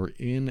that if you're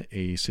in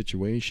a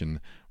situation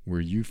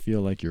where you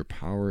feel like your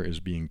power is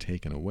being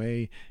taken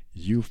away,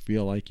 you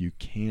feel like you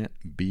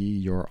can't be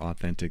your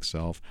authentic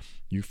self,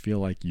 you feel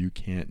like you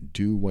can't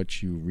do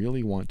what you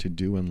really want to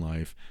do in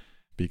life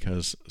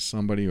because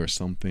somebody or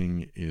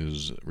something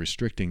is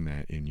restricting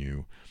that in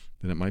you,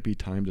 then it might be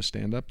time to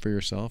stand up for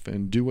yourself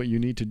and do what you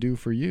need to do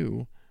for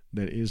you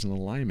that is in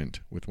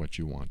alignment with what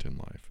you want in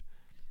life.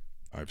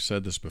 I've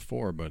said this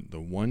before, but the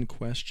one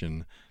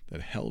question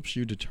that helps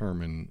you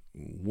determine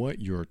what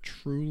you're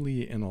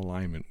truly in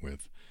alignment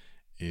with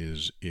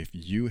is, if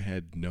you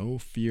had no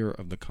fear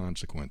of the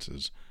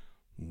consequences,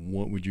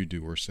 what would you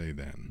do or say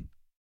then?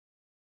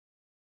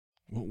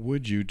 What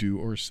would you do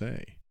or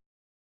say?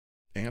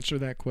 Answer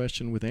that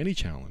question with any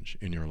challenge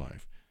in your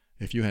life.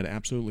 If you had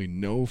absolutely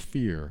no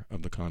fear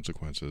of the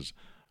consequences,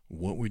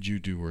 what would you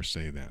do or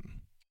say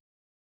then?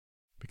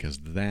 Because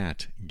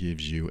that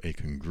gives you a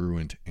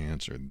congruent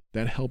answer.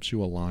 That helps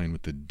you align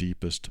with the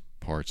deepest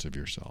parts of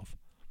yourself.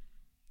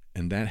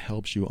 And that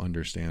helps you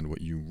understand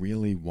what you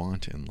really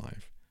want in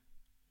life.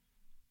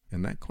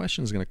 And that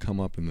question is going to come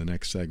up in the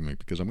next segment,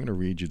 because I'm going to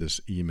read you this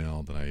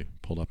email that I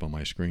pulled up on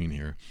my screen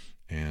here.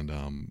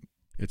 And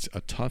it's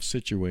a tough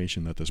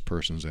situation that this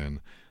person's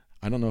in.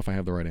 I don't know if I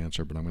have the right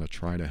answer, but I'm going to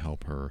try to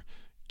help her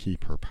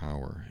keep her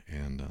power.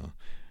 And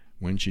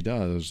when she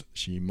does,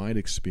 she might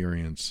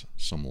experience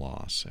some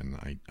loss.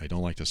 And I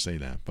don't like to say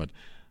that, but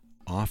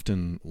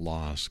often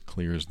loss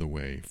clears the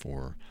way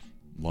for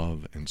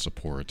love and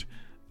support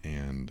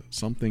and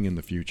something in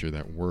the future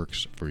that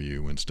works for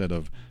you instead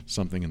of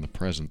something in the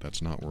present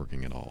that's not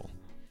working at all.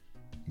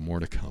 More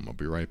to come. I'll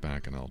be right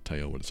back, and I'll tell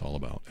you what it's all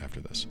about after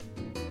this.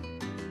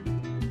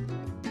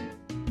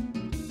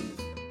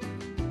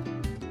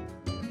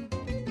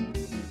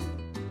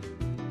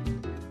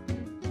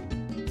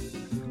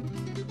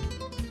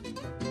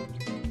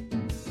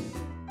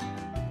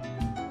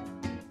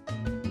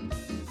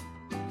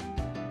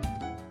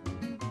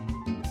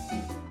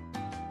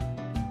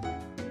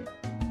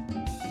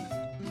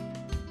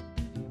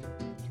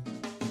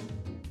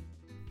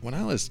 When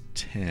I was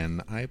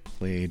 10, I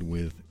played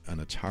with an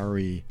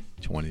Atari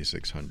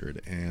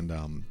 2600, and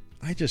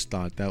I just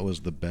thought that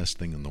was the best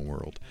thing in the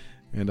world.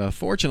 And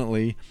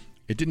fortunately,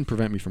 it didn't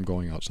prevent me from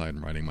going outside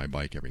and riding my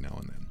bike every now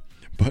and then.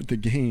 But the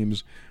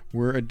games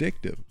were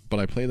addictive. But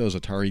I play those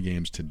Atari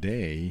games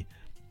today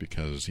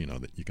because,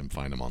 that you can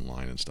find them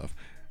online and stuff.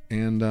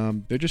 And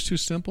they're just too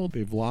simple.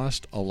 They've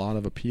lost a lot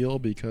of appeal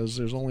because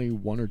there's only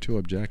one or two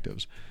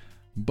objectives.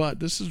 But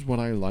this is what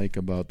I like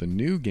about the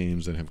new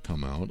games that have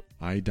come out.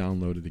 I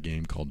downloaded a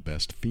game called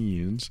Best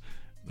Fiends.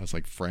 That's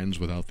like Friends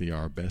without the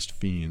R, Best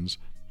Fiends.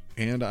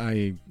 And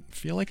I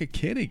feel like a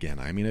kid again.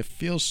 I mean, it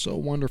feels so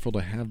wonderful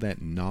to have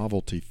that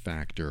novelty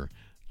factor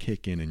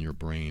kick in your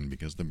brain,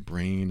 because the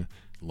brain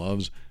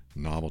loves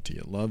novelty.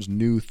 It loves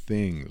new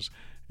things.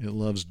 It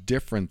loves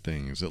different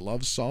things. It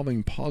loves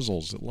solving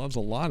puzzles. It loves a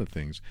lot of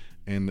things.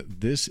 And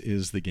this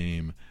is the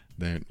game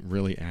that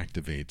really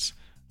activates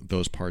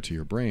those parts of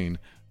your brain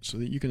so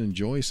that you can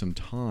enjoy some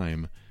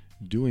time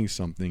doing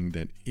something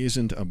that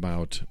isn't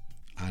about,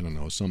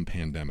 some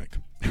pandemic.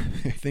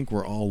 I think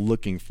we're all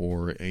looking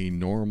for a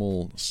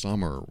normal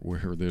summer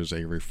where there's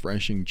a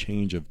refreshing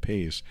change of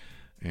pace.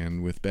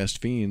 And with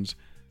Best Fiends,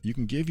 you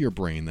can give your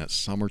brain that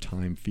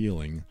summertime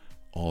feeling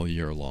all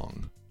year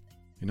long.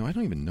 I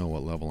don't even know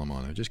what level I'm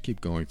on. I just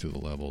keep going through the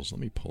levels. Let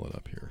me pull it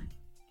up here.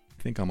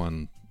 I think I'm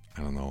on,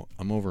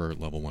 I'm over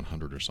level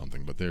 100 or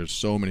something, but there's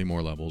so many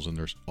more levels, and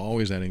there's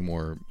always adding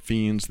more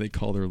fiends. They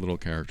call their little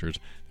characters.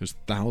 There's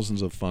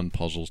thousands of fun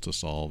puzzles to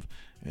solve,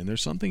 and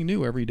there's something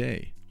new every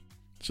day.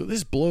 So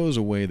this blows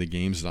away the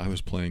games that I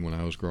was playing when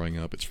I was growing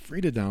up. It's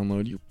free to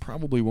download. You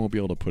probably won't be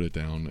able to put it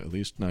down, at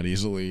least not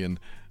easily. And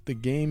the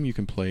game you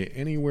can play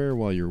anywhere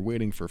while you're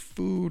waiting for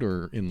food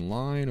or in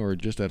line or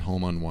just at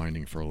home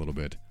unwinding for a little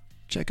bit.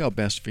 Check out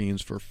Best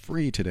Fiends for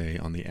free today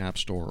on the App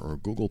Store or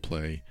Google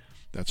Play.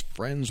 That's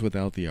Friends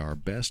without the R,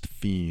 Best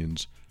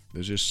Fiends.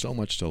 There's just so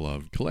much to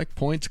love. Collect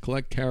points,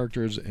 collect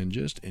characters, and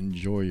just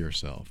enjoy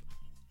yourself.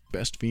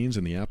 Best Fiends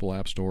in the Apple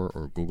App Store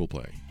or Google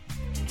Play.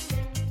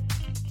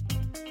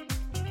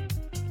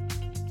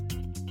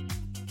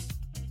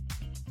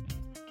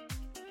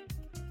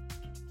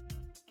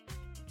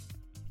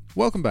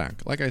 Welcome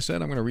back. Like I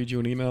said, I'm going to read you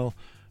an email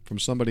from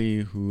somebody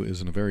who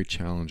is in a very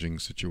challenging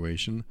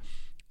situation.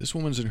 This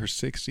woman's in her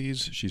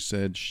 60s. She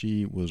said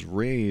she was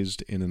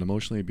raised in an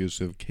emotionally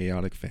abusive,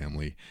 chaotic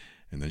family,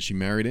 and then she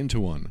married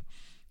into one.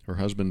 Her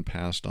husband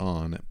passed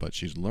on, but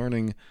she's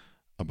learning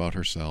about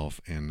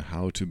herself and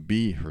how to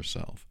be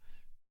herself.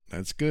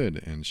 That's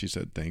good. And she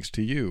said, thanks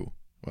to you.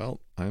 Well,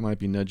 I might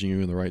be nudging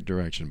you in the right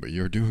direction, but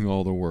you're doing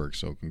all the work,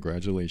 so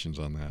congratulations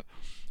on that.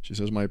 She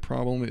says, my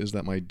problem is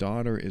that my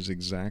daughter is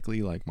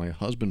exactly like my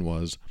husband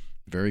was,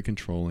 very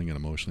controlling and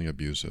emotionally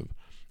abusive.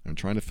 I'm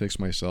trying to fix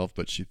myself,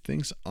 but she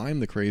thinks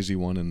I'm the crazy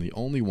one and the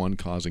only one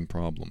causing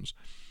problems.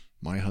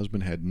 My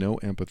husband had no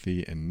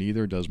empathy, and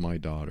neither does my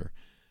daughter.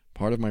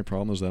 Part of my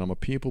problem is that I'm a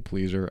people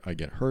pleaser, I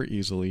get hurt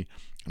easily,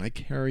 and I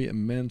carry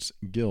immense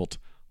guilt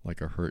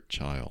like a hurt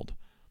child.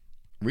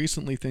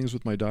 Recently, things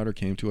with my daughter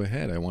came to a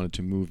head. I wanted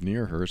to move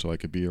near her so I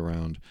could be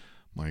around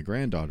my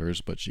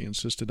granddaughters, but she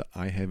insisted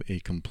I have a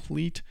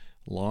complete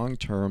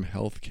long-term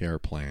health care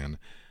plan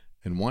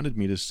and wanted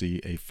me to see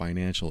a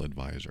financial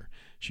advisor.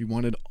 She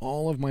wanted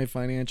all of my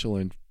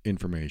financial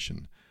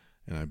information,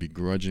 and I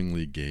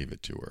begrudgingly gave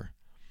it to her.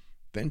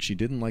 Then she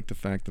didn't like the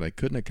fact that I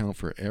couldn't account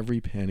for every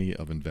penny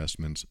of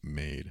investments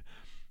made.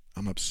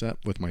 I'm upset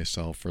with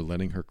myself for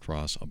letting her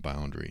cross a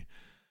boundary.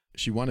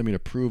 She wanted me to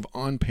prove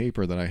on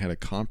paper that I had a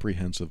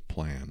comprehensive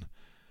plan.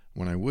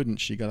 When I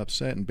wouldn't, she got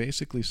upset and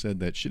basically said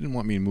that she didn't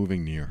want me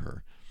moving near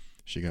her.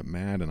 She got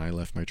mad and I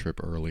left my trip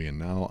early, and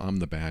now I'm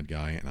the bad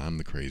guy and I'm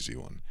the crazy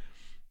one.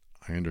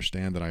 I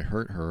understand that I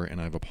hurt her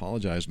and I've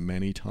apologized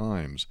many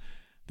times,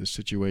 This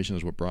situation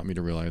is what brought me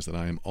to realize that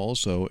I am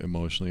also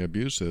emotionally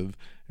abusive,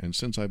 and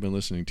since I've been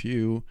listening to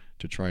you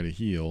to try to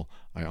heal,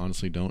 I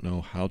honestly don't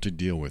know how to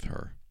deal with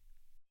her.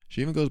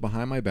 She even goes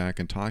behind my back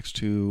and talks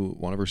to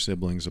one of her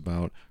siblings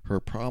about her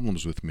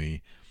problems with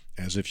me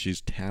as if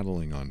she's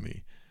tattling on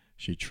me.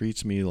 She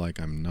treats me like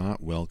I'm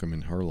not welcome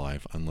in her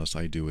life unless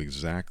I do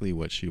exactly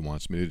what she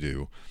wants me to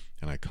do,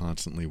 and I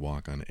constantly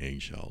walk on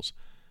eggshells.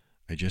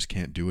 I just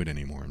can't do it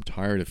anymore. I'm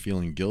tired of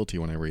feeling guilty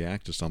when I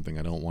react to something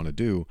I don't want to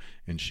do,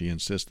 and she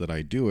insists that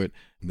I do it,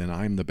 and then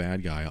I'm the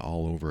bad guy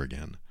all over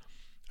again.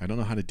 I don't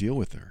know how to deal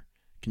with her.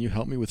 Can you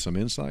help me with some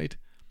insight?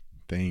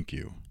 Thank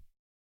you.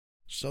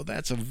 So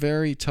that's a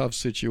very tough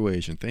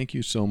situation. Thank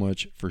you so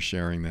much for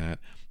sharing that.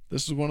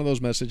 This is one of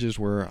those messages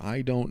where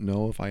I don't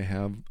know if I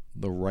have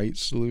the right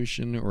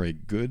solution or a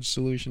good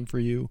solution for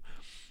you.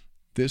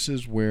 This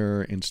is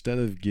where instead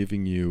of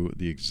giving you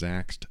the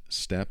exact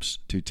steps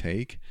to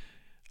take,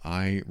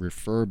 I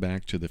refer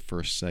back to the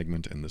first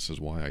segment, and this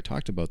is why I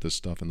talked about this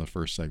stuff in the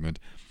first segment,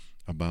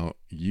 about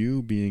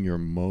you being your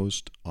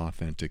most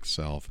authentic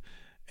self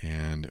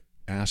and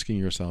asking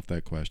yourself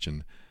that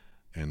question.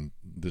 And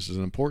this is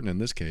important in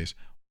this case.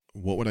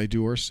 What would I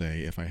do or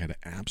say if I had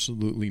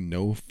absolutely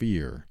no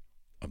fear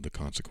of the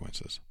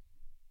consequences?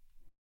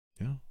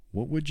 Yeah,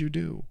 what would you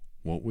do?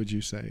 What would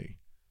you say?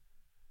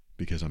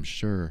 Because I'm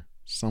sure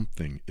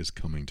something is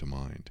coming to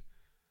mind.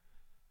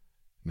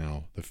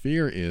 Now, the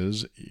fear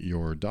is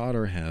your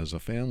daughter has a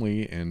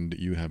family and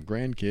you have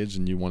grandkids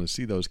and you want to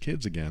see those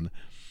kids again.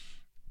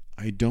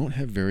 I don't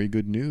have very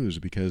good news,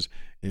 because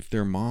if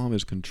their mom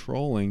is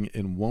controlling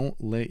and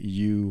won't let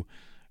you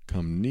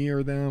come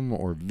near them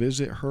or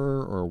visit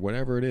her or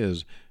whatever it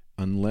is,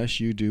 unless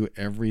you do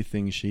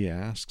everything she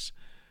asks,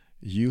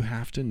 you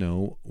have to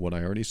know what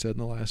I already said in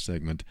the last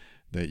segment,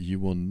 that you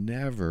will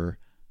never,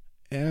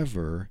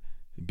 ever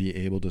be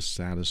able to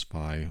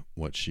satisfy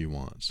what she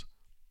wants.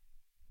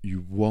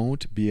 You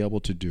won't be able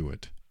to do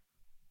it.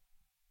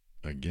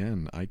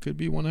 Again, I could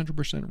be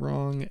 100%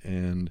 wrong,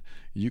 and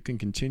you can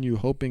continue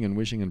hoping and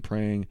wishing and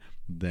praying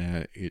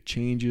that it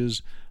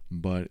changes,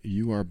 but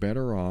you are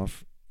better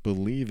off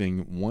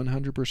believing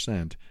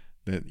 100%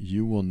 that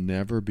you will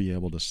never be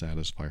able to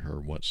satisfy her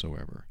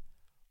whatsoever.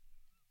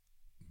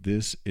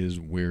 This is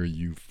where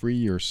you free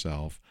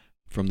yourself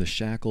from the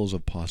shackles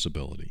of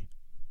possibility.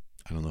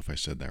 I don't know if I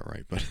said that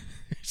right, but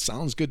it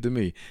sounds good to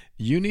me.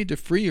 You need to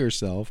free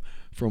yourself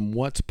from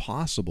what's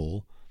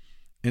possible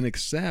and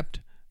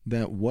accept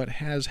that what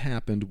has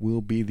happened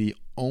will be the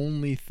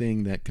only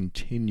thing that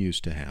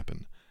continues to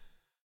happen.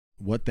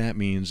 What that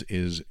means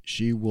is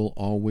she will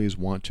always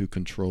want to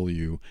control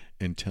you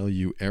and tell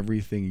you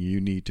everything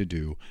you need to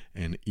do.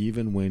 And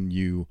even when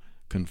you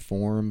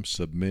conform,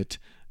 submit,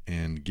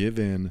 and give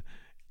in,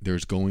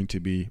 there's going to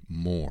be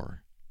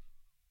more,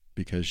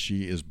 because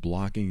she is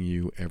blocking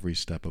you every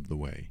step of the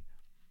way.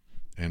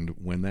 And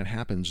when that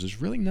happens,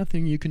 there's really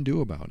nothing you can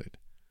do about it.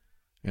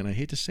 And I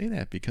hate to say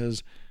that,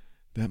 because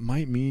that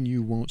might mean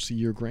you won't see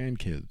your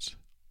grandkids,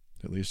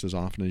 at least as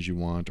often as you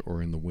want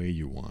or in the way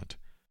you want.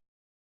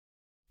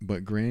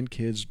 But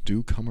grandkids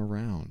do come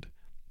around.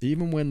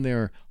 Even when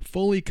they're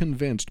fully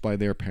convinced by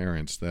their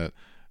parents that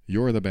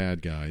you're the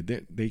bad guy,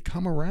 they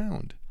come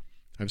around.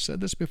 I've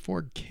said this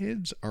before,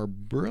 kids are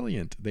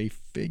brilliant. They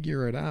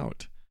figure it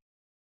out.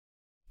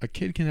 A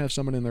kid can have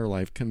someone in their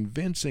life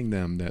convincing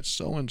them that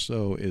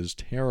so-and-so is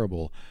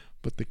terrible,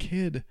 but the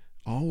kid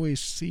always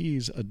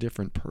sees a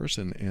different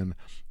person, and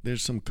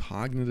there's some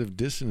cognitive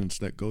dissonance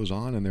that goes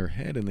on in their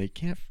head, and they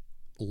can't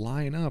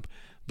line up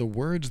the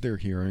words they're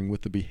hearing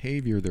with the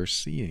behavior they're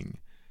seeing.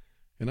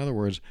 In other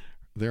words,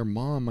 their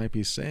mom might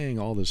be saying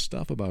all this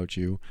stuff about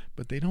you,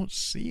 but they don't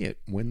see it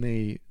when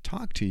they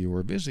talk to you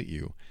or visit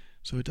you,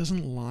 so it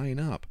doesn't line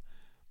up.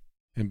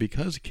 And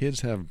because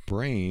kids have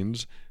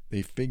brains,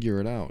 they figure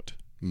it out.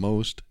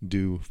 Most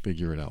do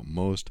figure it out.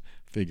 Most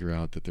figure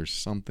out that there's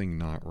something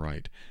not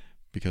right.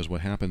 Because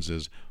what happens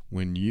is,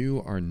 when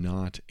you are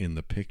not in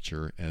the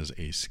picture as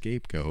a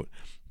scapegoat,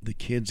 the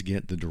kids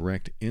get the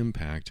direct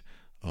impact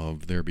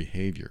of their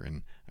behavior.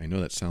 And I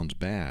know that sounds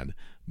bad,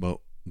 but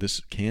this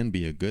can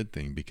be a good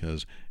thing,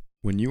 because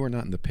when you are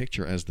not in the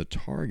picture as the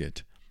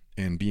target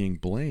and being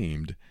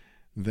blamed,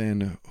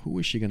 then who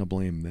is she going to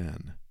blame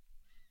then?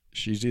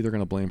 She's either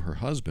going to blame her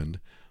husband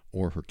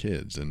or her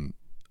kids. And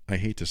I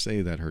hate to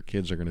say that her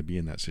kids are going to be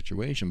in that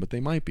situation, but they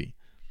might be.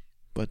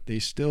 But they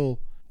still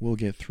will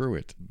get through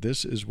it.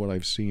 This is what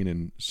I've seen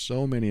in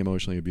so many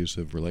emotionally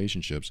abusive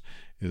relationships,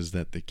 is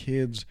that the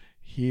kids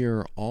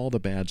hear all the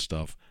bad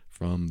stuff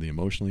from the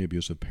emotionally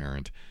abusive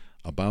parent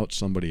about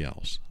somebody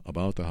else,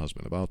 about the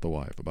husband, about the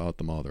wife, about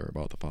the mother,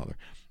 about the father.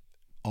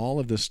 All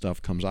of this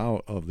stuff comes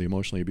out of the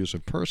emotionally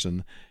abusive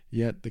person,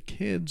 yet the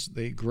kids,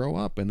 they grow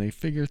up and they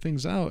figure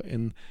things out,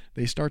 and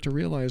they start to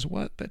realize,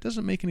 what? That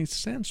doesn't make any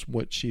sense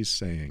what she's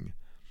saying.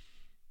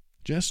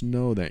 Just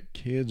know that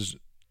kids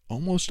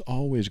almost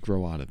always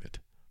grow out of it.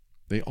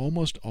 They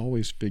almost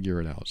always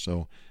figure it out.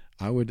 So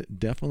I would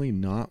definitely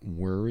not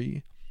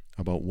worry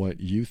about what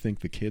you think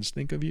the kids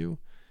think of you.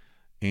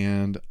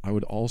 And I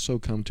would also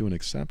come to an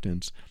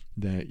acceptance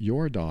that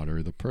your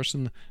daughter, the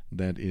person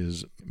that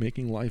is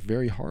making life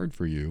very hard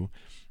for you,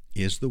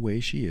 is the way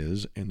she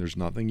is, and there's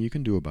nothing you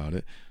can do about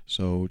it.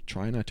 So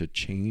try not to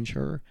change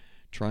her.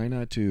 Try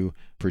not to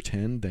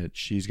pretend that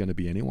she's going to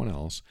be anyone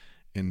else,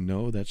 and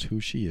know that's who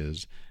she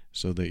is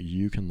so that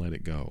you can let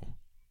it go.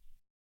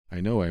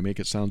 I know I make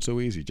it sound so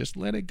easy. Just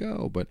let it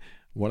go. But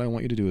what I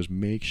want you to do is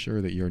make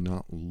sure that you're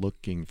not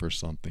looking for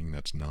something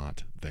that's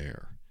not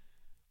there.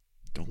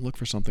 Don't look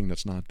for something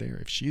that's not there.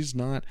 If she's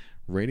not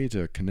ready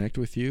to connect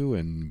with you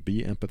and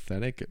be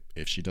empathetic,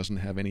 if she doesn't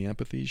have any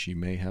empathy, she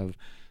may have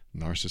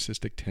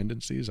narcissistic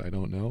tendencies, I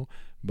don't know.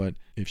 But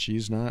if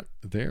she's not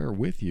there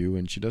with you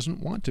and she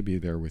doesn't want to be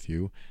there with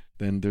you,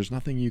 then there's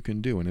nothing you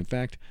can do. And in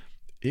fact,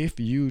 if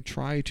you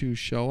try to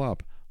show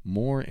up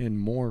more and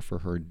more for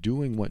her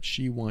doing what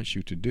she wants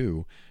you to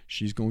do,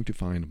 she's going to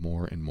find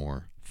more and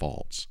more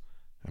faults.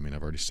 I mean,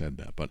 I've already said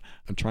that, but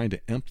I'm trying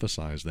to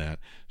emphasize that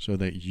so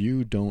that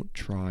you don't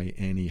try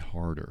any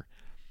harder.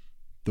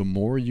 The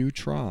more you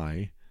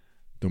try,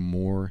 the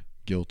more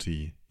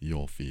guilty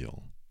you'll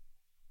feel.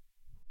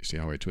 You see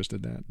how I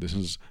twisted that? This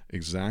is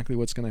exactly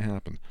what's going to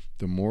happen.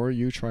 The more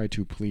you try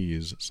to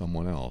please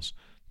someone else,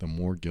 the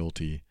more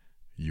guilty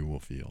you will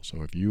feel.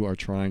 So if you are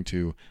trying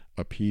to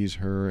appease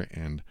her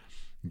and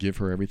give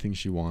her everything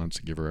she wants,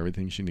 give her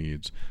everything she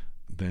needs,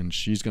 then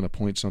she's going to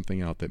point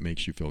something out that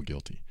makes you feel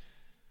guilty.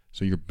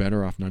 So you're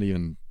better off not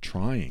even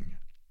trying,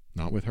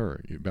 not with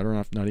her. You're better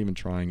off not even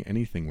trying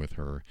anything with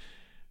her.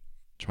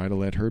 Try to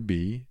let her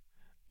be.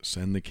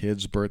 Send the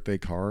kids birthday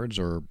cards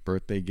or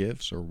birthday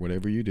gifts or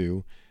whatever you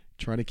do.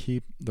 Try to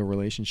keep the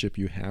relationship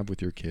you have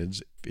with your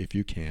kids if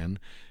you can.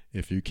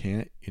 If you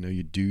can't,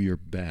 you do your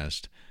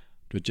best.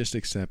 But just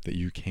accept that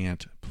you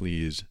can't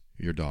please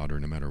your daughter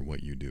no matter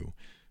what you do.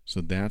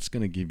 So that's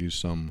going to give you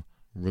some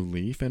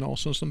relief and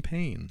also some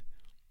pain.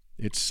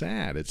 It's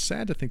sad. It's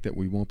sad to think that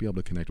we won't be able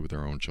to connect with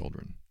our own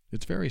children.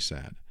 It's very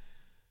sad.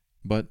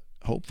 But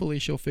hopefully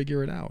she'll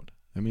figure it out.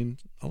 I mean,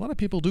 a lot of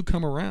people do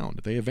come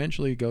around. They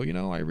eventually go,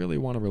 I really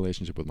want a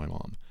relationship with my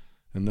mom.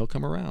 And they'll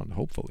come around,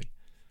 hopefully.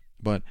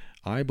 But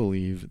I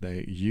believe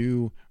that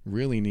you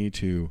really need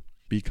to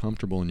be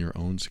comfortable in your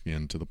own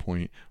skin to the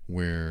point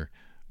where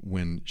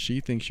when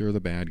she thinks you're the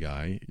bad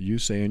guy, you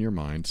say in your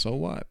mind, so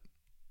what?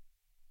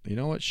 You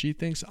know what? She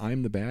thinks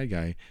I'm the bad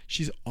guy.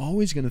 She's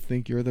always going to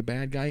think you're the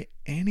bad guy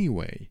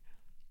anyway.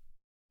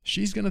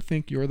 She's going to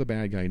think you're the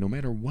bad guy no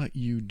matter what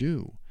you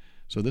do.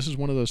 So this is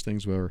one of those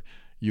things where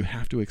you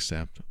have to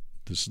accept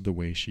this is the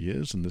way she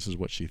is and this is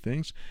what she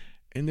thinks,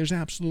 and there's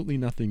absolutely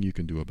nothing you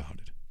can do about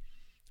it.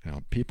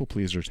 Now, people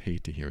pleasers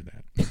hate to hear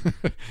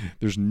that.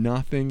 There's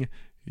nothing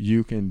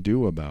you can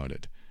do about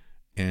it.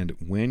 And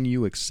when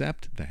you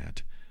accept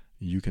that,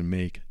 you can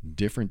make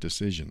different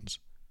decisions.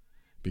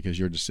 Because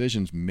your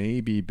decisions may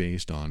be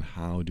based on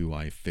how do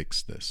I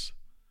fix this?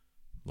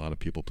 A lot of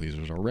people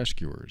pleasers are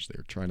rescuers.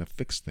 They're trying to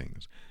fix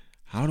things.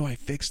 How do I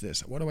fix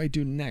this? What do I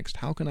do next?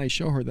 How can I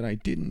show her that I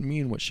didn't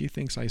mean what she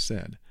thinks I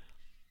said?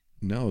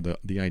 No,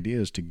 the idea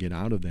is to get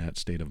out of that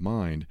state of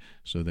mind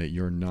so that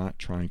you're not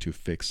trying to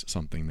fix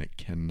something that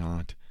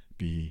cannot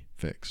be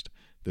fixed.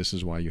 This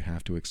is why you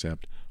have to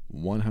accept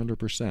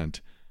 100%,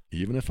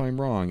 even if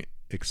I'm wrong,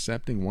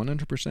 accepting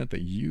 100%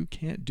 that you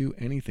can't do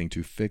anything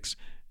to fix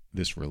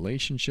this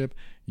relationship.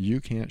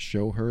 You can't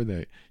show her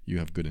that you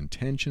have good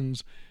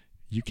intentions.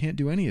 You can't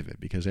do any of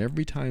it because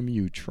every time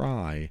you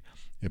try,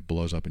 it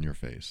blows up in your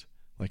face.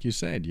 Like you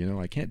said,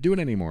 I can't do it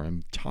anymore.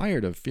 I'm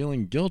tired of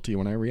feeling guilty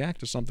when I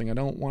react to something I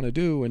don't want to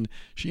do, and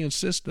she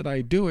insists that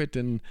I do it,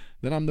 and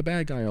then I'm the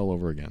bad guy all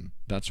over again.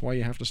 That's why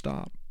you have to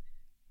stop.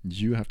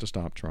 You have to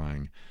stop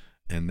trying,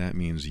 and that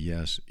means,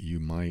 yes, you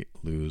might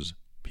lose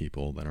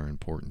people that are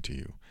important to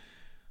you.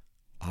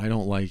 I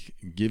don't like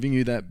giving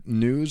you that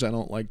news. I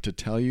don't like to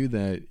tell you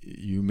that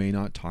you may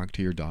not talk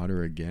to your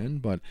daughter again,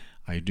 but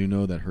I do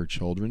know that her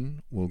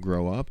children will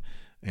grow up,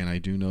 and I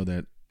do know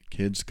that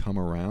kids come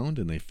around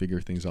and they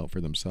figure things out for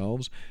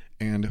themselves,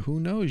 and who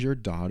knows, your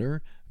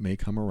daughter may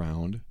come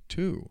around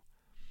too.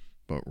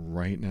 But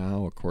right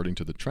now, according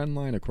to the trend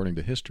line, according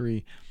to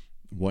history,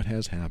 what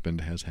has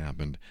happened,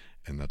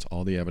 and that's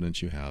all the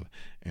evidence you have,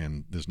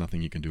 and there's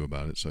nothing you can do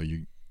about it, so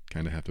you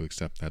kind of have to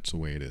accept that's the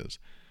way it is.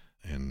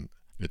 And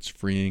it's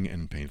freeing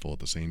and painful at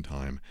the same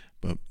time,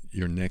 but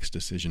your next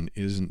decision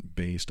isn't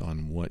based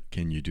on what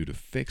can you do to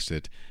fix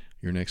it.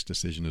 Your next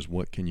decision is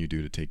what can you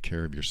do to take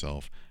care of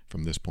yourself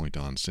from this point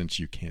on, since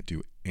you can't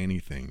do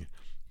anything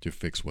to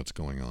fix what's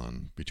going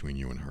on between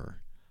you and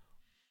her.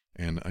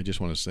 And I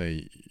just want to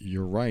say,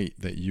 you're right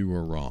that you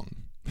were wrong.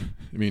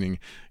 Meaning,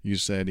 you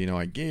said,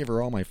 I gave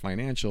her all my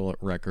financial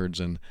records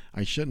and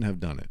I shouldn't have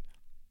done it.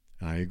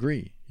 I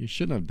agree. You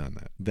shouldn't have done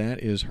that.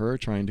 That is her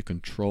trying to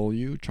control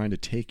you, trying to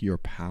take your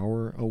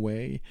power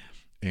away.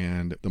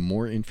 And the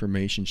more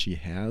information she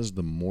has,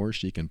 the more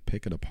she can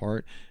pick it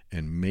apart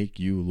and make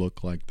you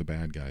look like the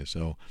bad guy.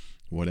 So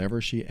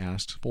whatever she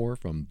asks for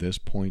from this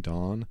point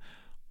on,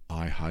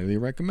 I highly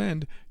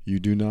recommend you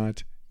do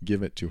not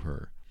give it to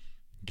her.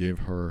 Give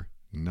her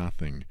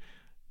nothing.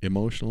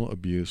 Emotional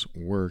abuse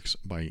works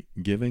by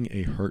giving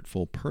a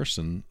hurtful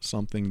person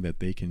something that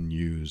they can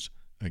use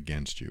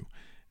against you.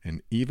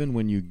 And even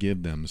when you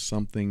give them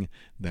something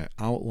that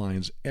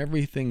outlines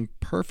everything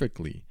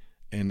perfectly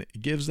and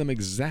gives them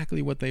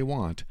exactly what they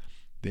want,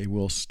 they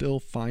will still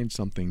find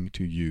something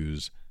to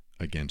use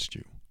against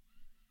you.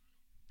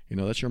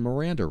 That's your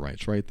Miranda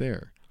rights right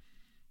there.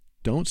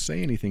 Don't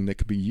say anything that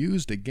could be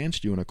used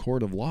against you in a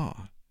court of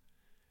law.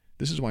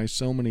 This is why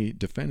so many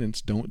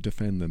defendants don't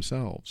defend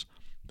themselves.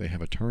 They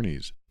have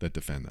attorneys that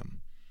defend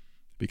them,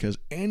 because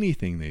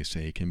anything they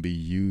say can be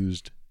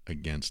used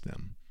against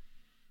them.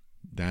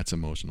 That's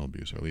emotional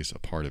abuse, or at least a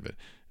part of it.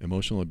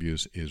 Emotional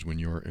abuse is when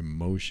your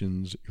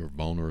emotions, your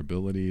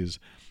vulnerabilities,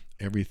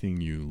 everything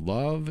you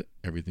love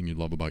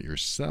about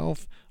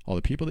yourself, all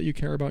the people that you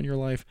care about in your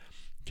life,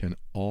 can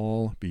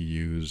all be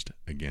used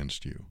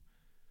against you.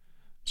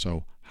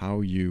 So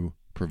how you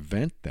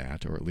prevent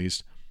that, or at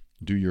least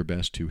do your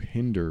best to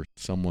hinder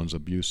someone's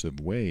abusive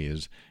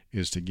ways,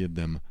 is to give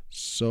them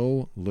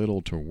so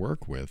little to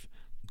work with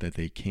that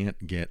they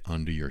can't get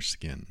under your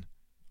skin.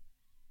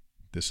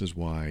 This is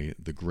why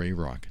the gray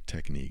rock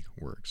technique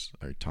works.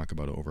 I talk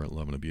about it over at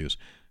Love and Abuse.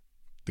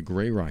 The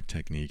gray rock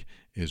technique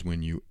is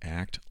when you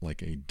act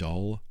like a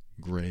dull,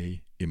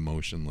 gray,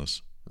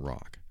 emotionless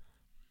rock.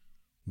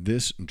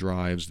 This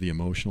drives the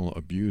emotional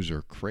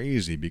abuser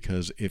crazy,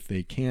 because if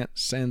they can't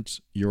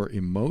sense your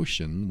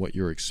emotion, what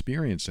you're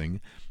experiencing,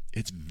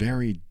 it's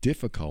very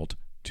difficult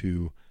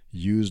to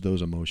use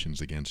those emotions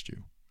against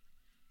you.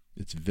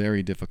 It's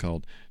very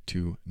difficult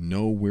to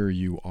know where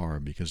you are,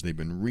 because they've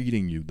been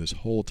reading you this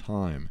whole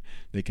time.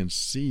 They can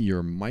see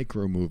your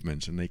micro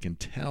movements, and they can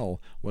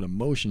tell what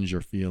emotions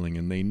you're feeling,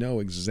 and they know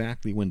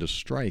exactly when to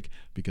strike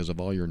because of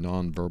all your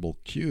nonverbal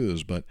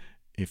cues. But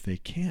if they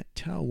can't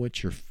tell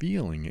what you're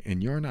feeling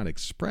and you're not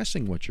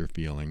expressing what you're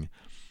feeling,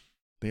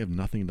 they have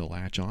nothing to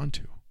latch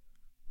onto.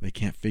 They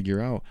can't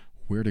figure out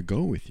where to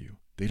go with you.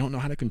 They don't know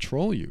how to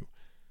control you.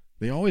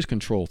 They always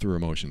control through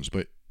emotions,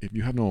 but if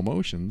you have no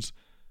emotions,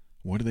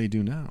 what do they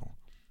do now?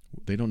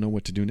 They don't know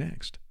what to do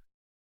next.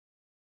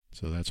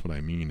 So that's what I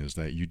mean, is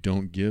that you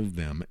don't give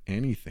them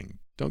anything.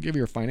 Don't give her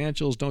your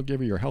financials, don't give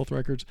her your health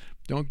records,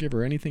 don't give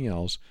her anything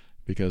else,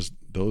 because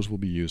those will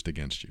be used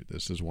against you.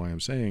 This is why I'm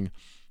saying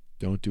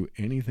don't do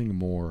anything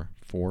more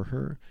for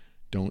her.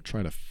 Don't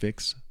try to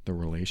fix the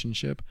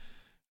relationship.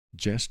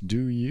 Just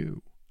do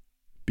you.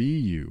 Be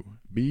you.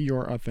 Be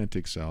your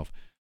authentic self.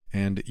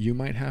 And you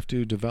might have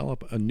to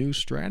develop a new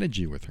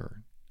strategy with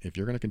her. If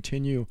you're going to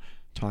continue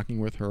talking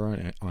with her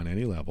on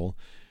any level,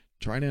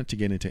 try not to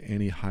get into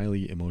any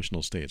highly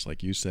emotional states.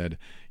 Like you said,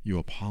 you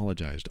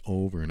apologized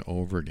over and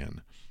over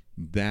again.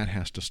 That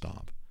has to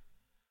stop.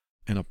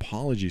 An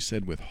apology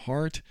said with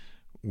heart,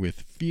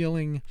 with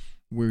feeling,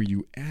 where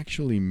you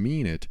actually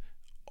mean it,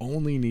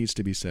 only needs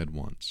to be said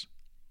once.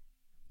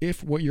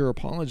 If what you're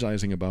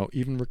apologizing about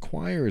even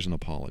requires an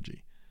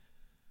apology.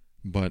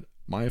 But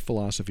my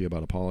philosophy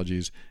about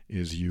apologies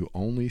is you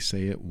only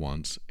say it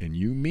once and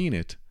you mean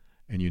it,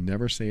 and you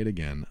never say it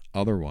again.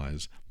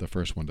 Otherwise, the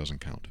first one doesn't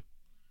count.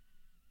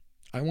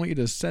 I want you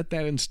to set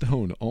that in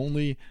stone.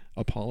 Only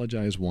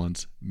apologize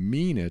once,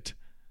 mean it,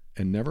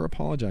 and never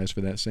apologize for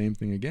that same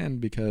thing again,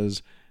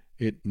 because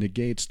it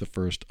negates the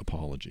first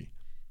apology.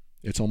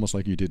 It's almost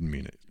like you didn't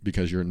mean it,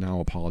 because you're now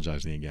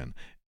apologizing again.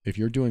 If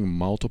you're doing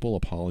multiple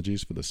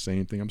apologies for the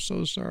same thing, I'm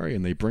so sorry,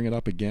 and they bring it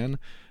up again,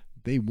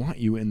 they want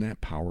you in that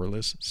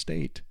powerless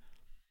state.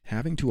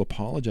 Having to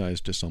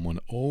apologize to someone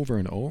over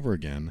and over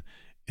again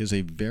is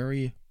a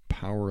very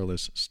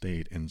powerless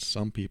state, and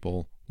some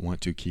people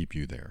want to keep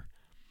you there.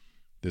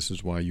 This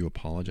is why you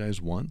apologize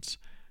once,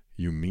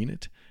 you mean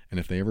it, and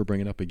if they ever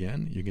bring it up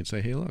again, you can say,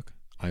 hey, look,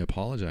 I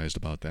apologized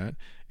about that.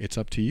 It's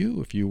up to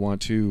you if you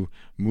want to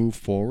move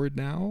forward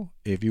now,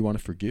 if you want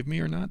to forgive me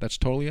or not. That's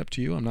totally up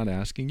to you. I'm not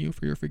asking you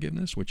for your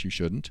forgiveness, which you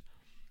shouldn't.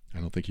 I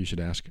don't think you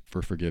should ask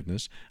for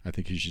forgiveness. I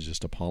think you should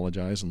just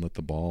apologize and let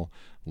the ball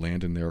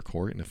land in their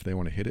court. And if they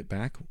want to hit it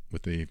back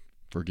with a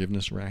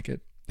forgiveness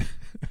racket,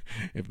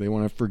 if they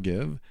want to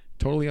forgive,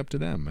 totally up to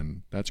them,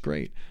 and that's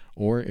great.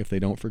 Or if they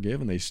don't forgive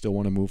and they still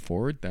want to move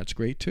forward, that's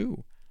great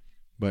too.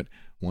 But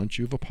once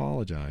you've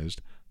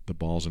apologized, the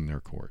ball's in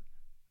their court.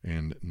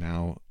 And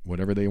now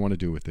whatever they want to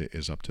do with it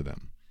is up to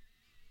them.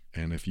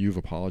 And if you've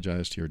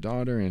apologized to your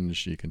daughter and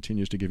she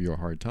continues to give you a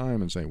hard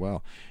time and say,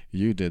 well,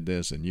 you did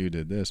this and you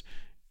did this,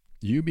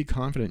 you be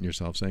confident in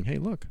yourself saying, hey,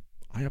 look,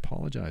 I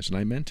apologize and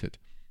I meant it.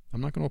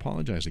 I'm not going to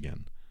apologize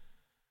again.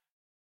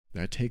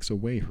 That takes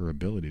away her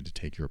ability to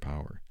take your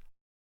power.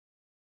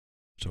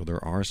 So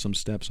there are some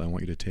steps I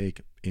want you to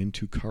take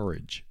into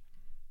courage.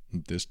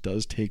 This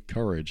does take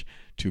courage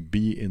to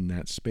be in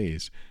that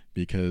space,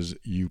 because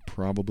you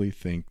probably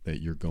think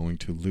that you're going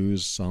to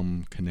lose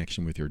some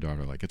connection with your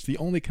daughter. Like, it's the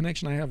only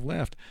connection I have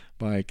left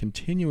by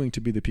continuing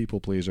to be the people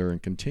pleaser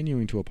and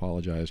continuing to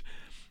apologize.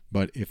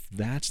 But if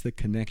that's the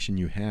connection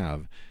you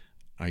have,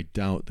 I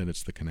doubt that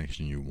it's the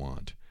connection you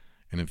want.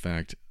 And in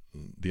fact,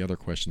 the other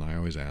question I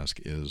always ask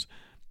is,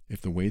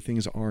 if the way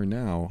things are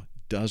now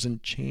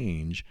doesn't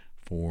change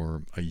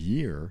for a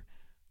year,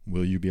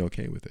 will you be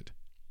okay with it?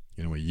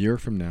 A year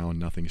from now,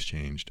 nothing's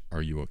changed.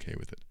 Are you okay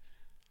with it?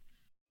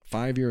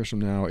 5 years from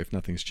now, if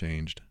nothing's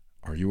changed,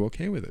 are you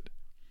okay with it?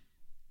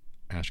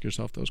 Ask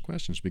yourself those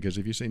questions, because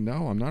if you say,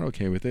 no, I'm not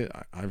okay with it,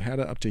 I've had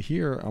it up to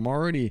here, I'm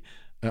already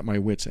at my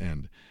wit's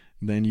end,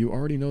 then you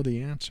already know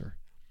the answer.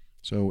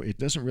 So it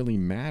doesn't really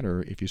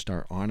matter if you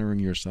start honoring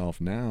yourself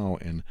now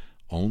and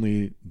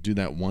only do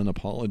that one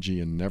apology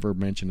and never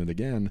mention it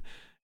again.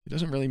 It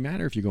doesn't really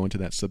matter if you go into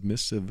that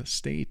submissive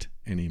state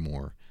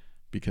anymore,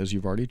 because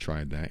you've already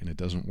tried that and it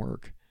doesn't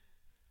work.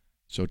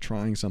 So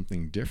trying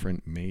something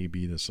different may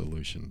be the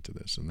solution to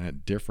this. And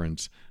that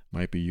difference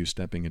might be you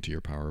stepping into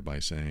your power by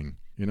saying,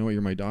 you know what,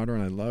 you're my daughter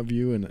and I love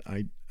you and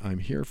I'm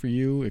here for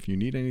you if you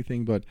need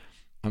anything, but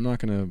I'm not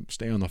going to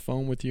stay on the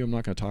phone with you. I'm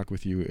not going to talk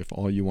with you if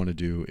all you want to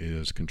do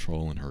is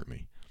control and hurt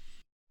me.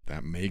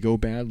 That may go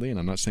badly, and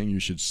I'm not saying you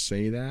should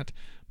say that,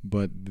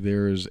 but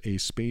there's a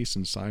space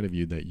inside of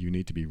you that you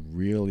need to be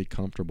really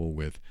comfortable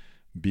with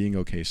being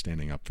okay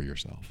standing up for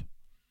yourself.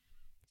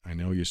 I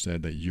know you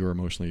said that you're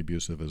emotionally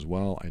abusive as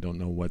well. I don't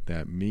know what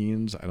that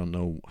means. I don't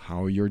know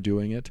how you're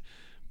doing it,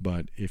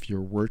 but if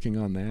you're working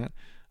on that,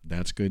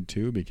 that's good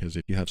too, because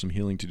if you have some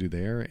healing to do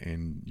there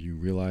and you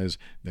realize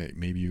that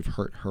maybe you've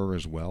hurt her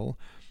as well,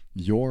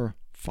 your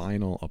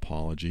final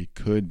apology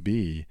could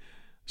be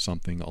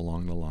something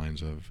along the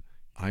lines of,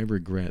 I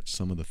regret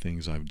some of the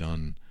things I've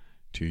done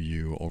to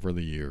you over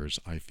the years.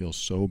 I feel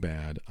so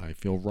bad. I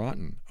feel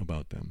rotten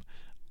about them.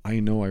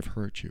 I know I've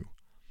hurt you,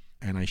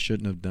 and I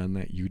shouldn't have done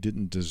that. You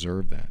didn't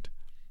deserve that.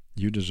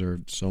 You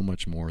deserved so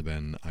much more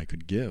than I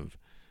could give,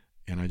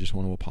 and I just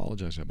want to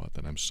apologize about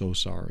that. I'm so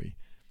sorry.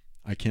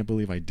 I can't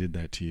believe I did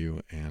that to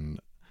you, and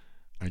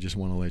I just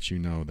want to let you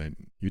know that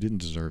you didn't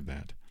deserve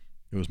that.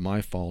 It was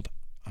my fault,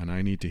 and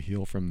I need to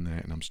heal from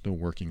that, and I'm still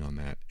working on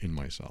that in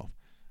myself.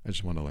 I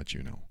just want to let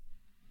you know.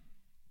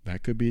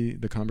 That could be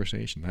the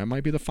conversation. That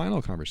might be the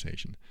final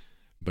conversation.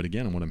 But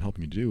again, what I'm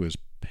helping you do is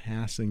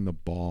passing the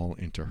ball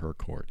into her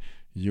court.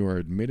 You are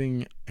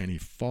admitting any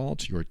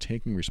fault, you are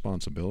taking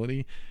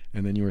responsibility,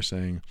 and then you are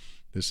saying,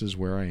 this is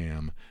where I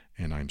am,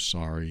 and I'm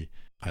sorry.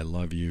 I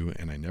love you,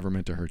 and I never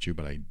meant to hurt you,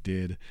 but I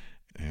did,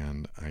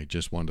 and I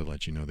just wanted to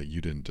let you know that you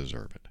didn't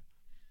deserve it.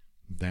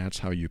 That's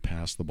how you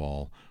pass the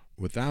ball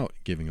without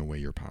giving away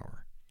your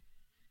power.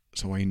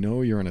 So I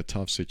know you're in a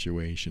tough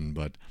situation,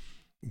 but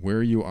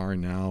where you are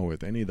now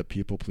with any of the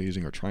people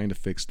pleasing or trying to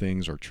fix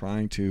things or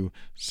trying to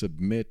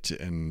submit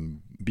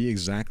and be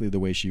exactly the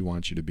way she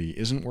wants you to be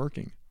isn't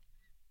working.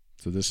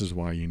 So this is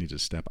why you need to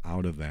step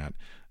out of that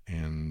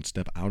and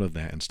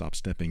stop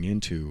stepping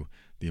into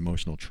the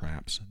emotional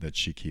traps that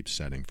she keeps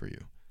setting for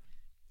you.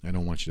 I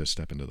don't want you to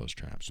step into those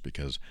traps,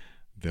 because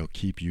they'll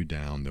keep you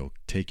down, they'll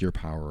take your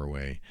power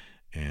away,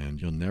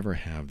 and you'll never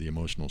have the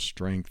emotional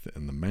strength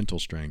and the mental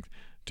strength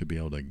to be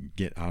able to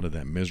get out of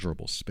that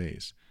miserable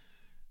space.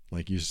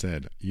 Like you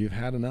said, you've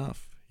had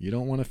enough. You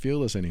don't want to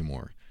feel this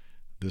anymore.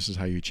 This is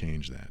how you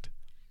change that.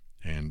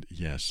 And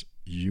yes,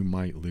 you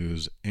might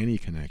lose any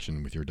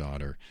connection with your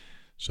daughter.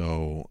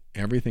 So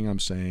everything I'm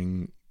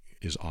saying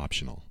is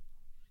optional.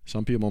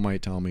 Some people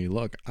might tell me,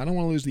 look, I don't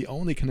want to lose the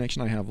only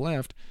connection I have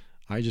left.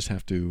 I just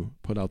have to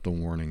put out the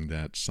warning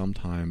that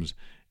sometimes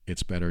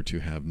it's better to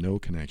have no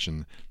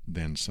connection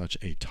than such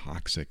a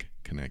toxic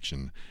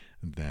connection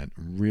that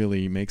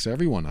really makes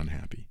everyone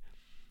unhappy.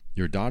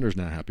 Your daughter's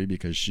not happy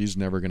because she's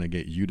never going to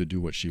get you to do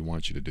what she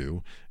wants you to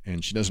do,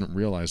 and she doesn't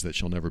realize that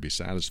she'll never be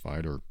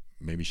satisfied, or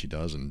maybe she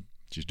does and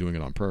she's doing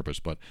it on purpose,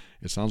 but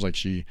it sounds like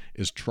she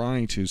is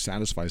trying to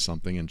satisfy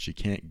something and she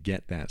can't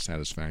get that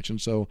satisfaction.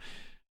 So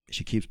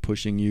she keeps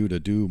pushing you to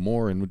do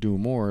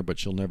more, but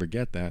she'll never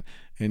get that,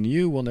 and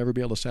you will never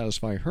be able to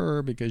satisfy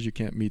her because you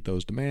can't meet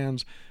those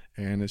demands,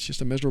 and it's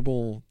just a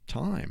miserable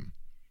time.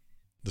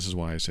 This is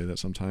why I say that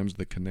sometimes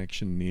the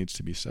connection needs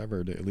to be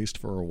severed, at least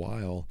for a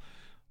while.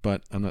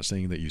 But I'm not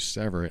saying that you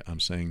sever it. I'm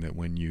saying that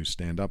when you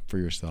stand up for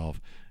yourself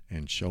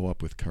and show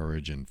up with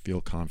courage and feel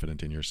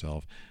confident in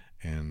yourself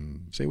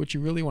and say what you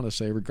really want to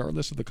say,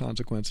 regardless of the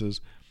consequences,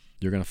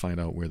 you're going to find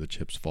out where the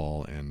chips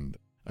fall. And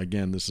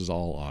again, this is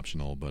all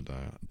optional, but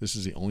this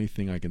is the only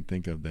thing I can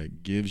think of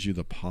that gives you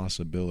the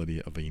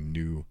possibility of a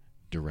new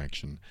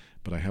direction.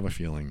 But I have a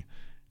feeling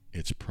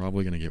it's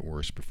probably going to get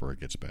worse before it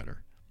gets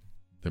better.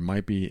 There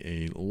might be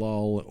a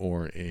lull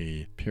or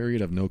a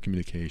period of no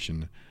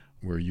communication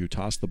where you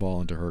toss the ball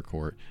into her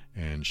court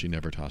and she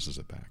never tosses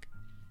it back.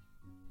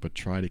 But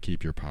try to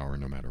keep your power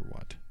no matter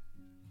what.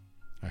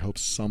 I hope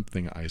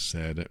something I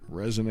said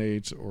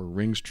resonates or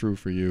rings true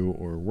for you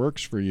or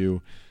works for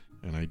you,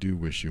 and I do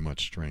wish you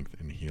much strength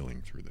and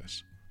healing through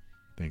this.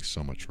 Thanks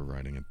so much for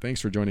writing, and thanks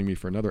for joining me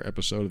for another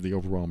episode of The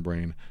Overwhelmed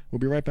Brain. We'll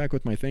be right back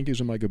with my thank yous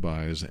and my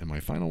goodbyes and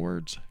my final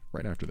words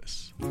right after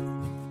this.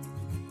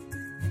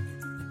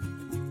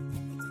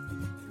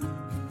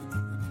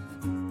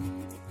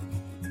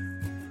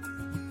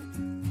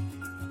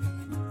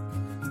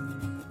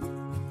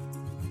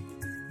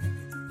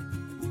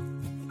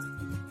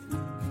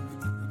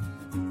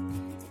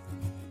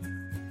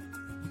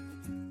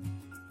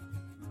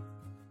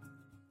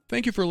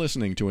 Thank you for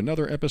listening to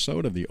another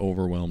episode of The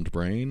Overwhelmed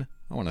Brain.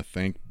 I want to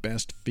thank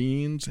Best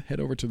Fiends.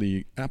 Head over to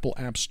the Apple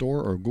App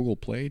Store or Google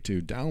Play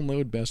to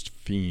download Best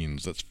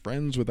Fiends. That's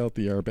Friends Without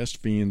the R. Best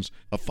Fiends,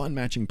 a fun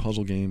matching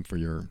puzzle game for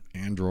your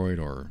Android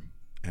or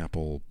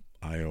Apple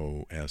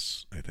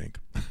iOS, I think.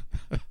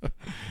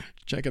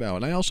 Check it out.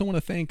 And I also want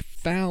to thank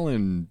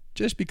Fallon,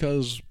 just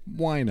because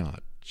why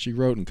not? She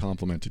wrote and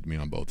complimented me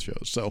on both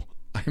shows, so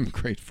I'm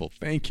grateful.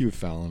 Thank you,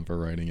 Fallon, for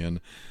writing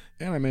in.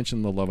 And I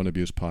mentioned the Love and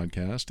Abuse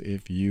podcast.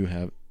 If you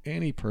have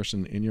any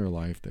person in your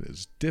life that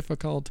is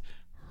difficult,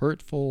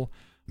 hurtful,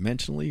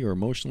 mentally or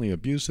emotionally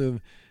abusive,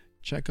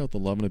 check out the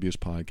Love and Abuse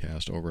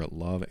podcast over at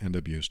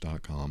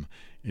loveandabuse.com.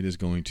 It is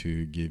going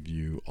to give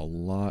you a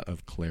lot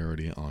of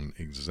clarity on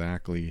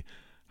exactly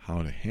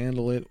how to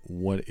handle it,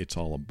 what it's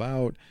all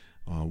about,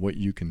 what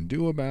you can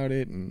do about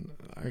it. And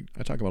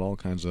I talk about all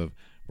kinds of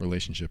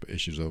relationship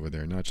issues over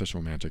there, not just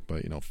romantic,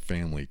 but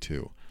family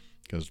too,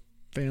 because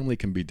family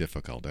can be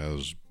difficult,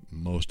 as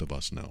most of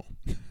us know.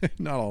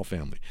 Not all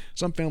family.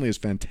 Some family is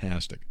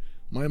fantastic.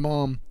 My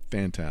mom,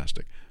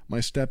 fantastic. My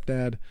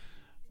stepdad,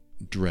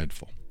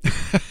 dreadful.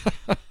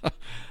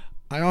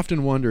 I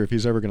often wonder if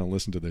he's ever going to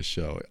listen to this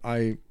show.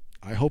 I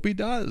hope he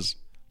does.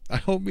 I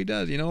hope he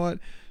does. You know what?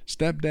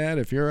 Stepdad,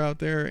 if you're out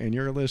there and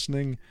you're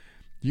listening,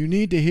 you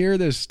need to hear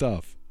this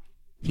stuff.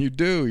 You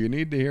do. You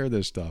need to hear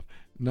this stuff.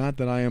 Not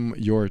that I am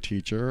your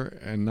teacher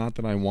and not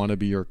that I want to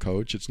be your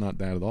coach. It's not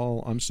that at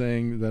all. I'm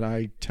saying that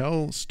I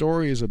tell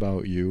stories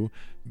about you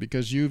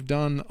because you've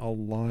done a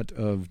lot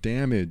of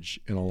damage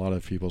in a lot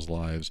of people's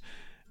lives.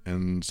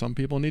 And some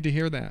people need to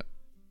hear that.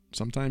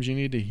 Sometimes you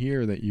need to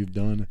hear that you've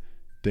done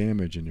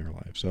damage in your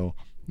life. So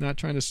I'm not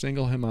trying to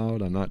single him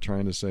out. I'm not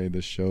trying to say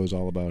this show's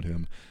all about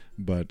him.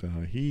 But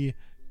he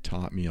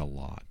taught me a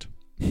lot.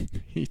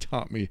 He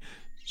taught me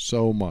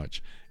so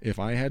much. If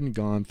I hadn't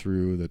gone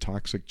through the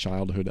toxic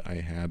childhood I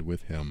had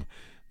with him,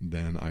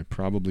 then I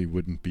probably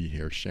wouldn't be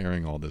here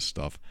sharing all this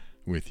stuff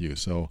with you.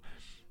 So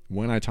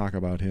when I talk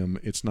about him,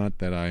 it's not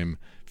that I'm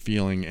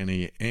feeling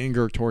any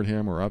anger toward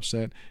him or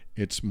upset.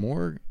 It's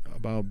more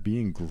about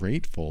being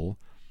grateful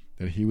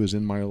that he was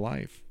in my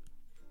life.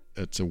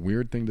 It's a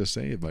weird thing to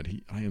say, but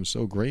I am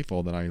so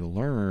grateful that I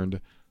learned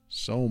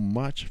so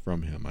much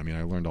from him. I mean,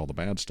 I learned all the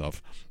bad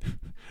stuff.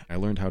 I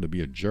learned how to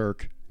be a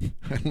jerk.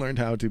 I learned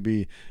how to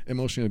be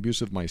emotionally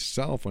abusive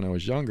myself when I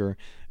was younger,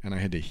 and I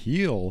had to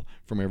heal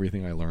from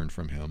everything I learned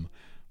from him.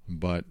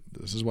 But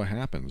this is what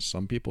happens.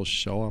 Some people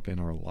show up in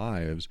our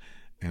lives,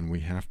 and we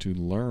have to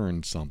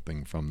learn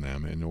something from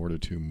them in order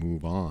to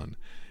move on.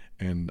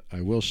 And I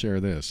will share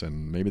this,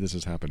 and maybe this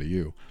has happened to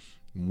you.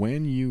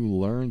 When you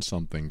learn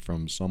something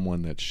from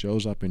someone that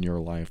shows up in your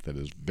life that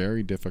is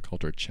very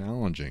difficult or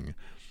challenging,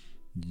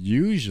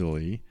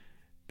 usually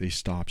they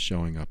stop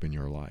showing up in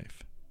your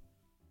life.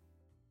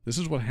 This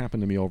is what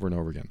happened to me over and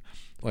over again.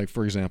 Like,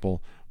 for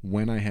example,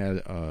 when I had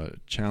a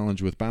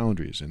challenge with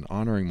boundaries and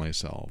honoring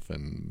myself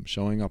and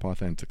showing up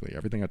authentically,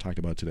 everything I talked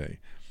about today,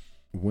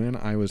 when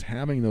I was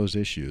having those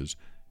issues,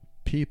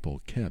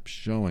 people kept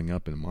showing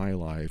up in my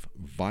life,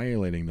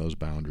 violating those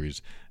boundaries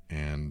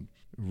and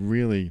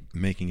really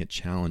making it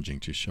challenging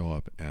to show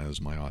up as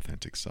my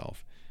authentic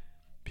self.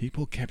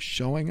 People kept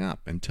showing up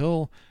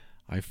until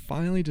I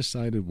finally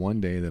decided one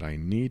day that I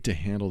need to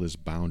handle this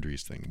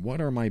boundaries thing.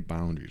 What are my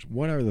boundaries?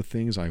 What are the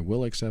things I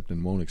will accept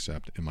and won't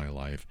accept in my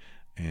life?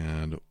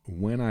 And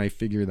when I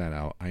figure that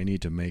out, I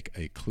need to make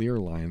a clear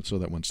line so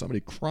that when somebody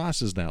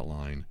crosses that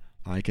line,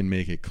 I can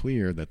make it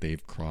clear that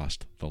they've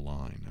crossed the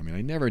line. I mean,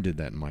 I never did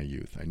that in my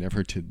youth. I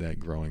never did that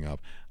growing up.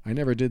 I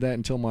never did that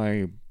until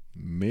my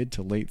mid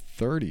to late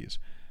 30s.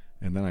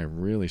 And then I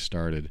really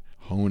started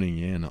honing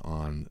in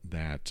on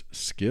that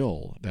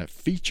skill, that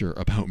feature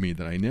about me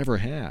that I never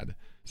had.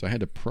 So I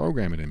had to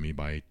program it in me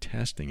by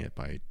testing it,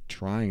 by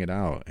trying it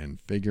out and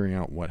figuring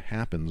out what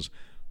happens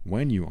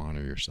when you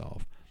honor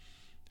yourself.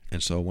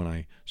 And so when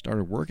I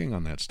started working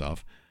on that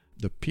stuff,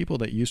 the people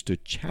that used to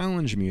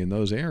challenge me in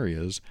those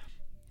areas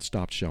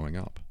stopped showing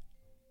up.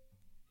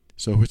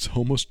 So it's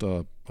almost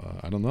a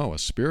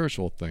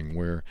spiritual thing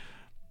where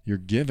you're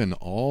given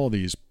all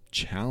these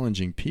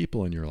challenging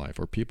people in your life,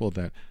 or people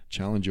that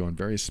challenge you on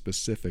very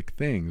specific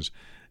things.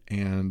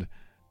 And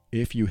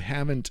if you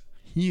haven't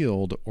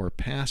healed or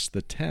passed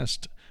the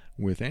test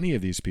with any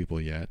of these people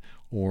yet,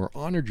 or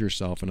honored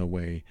yourself in a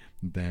way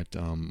that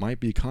might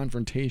be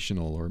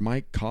confrontational or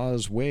might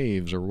cause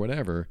waves or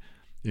whatever,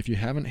 if you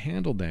haven't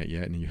handled that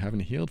yet and you haven't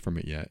healed from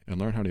it yet and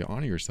learn how to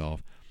honor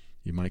yourself,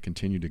 you might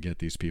continue to get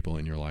these people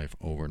in your life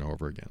over and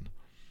over again.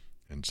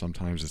 And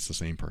sometimes it's the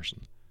same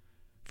person.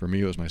 For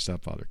me, it was my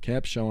stepfather.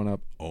 Kept showing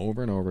up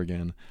over and over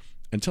again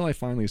until I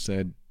finally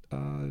said,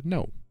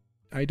 no,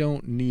 I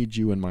don't need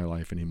you in my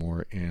life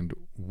anymore. And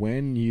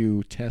when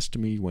you test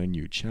me, when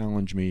you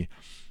challenge me,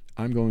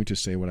 I'm going to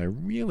say what I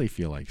really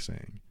feel like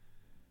saying.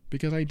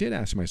 Because I did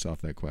ask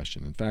myself that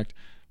question. In fact,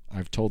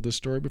 I've told this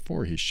story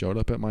before. He showed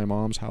up at my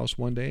mom's house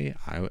one day.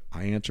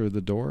 I answered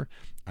the door.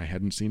 I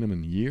hadn't seen him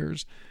in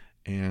years,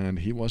 and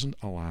he wasn't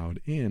allowed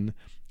in.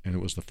 And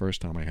it was the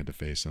first time I had to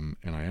face him.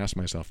 And I asked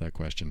myself that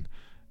question,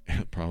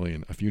 probably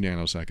in a few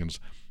nanoseconds,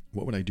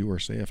 what would I do or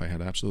say if I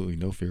had absolutely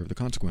no fear of the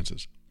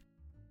consequences?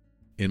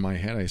 In my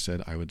head, I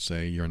said I would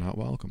say, you're not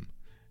welcome.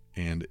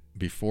 And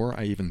before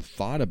I even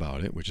thought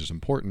about it, which is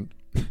important,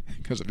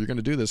 because if you're going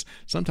to do this,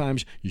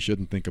 sometimes you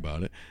shouldn't think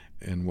about it.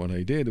 And what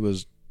I did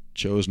was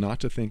chose not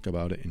to think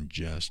about it and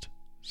just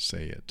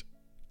say it.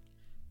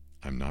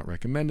 I'm not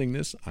recommending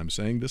this. I'm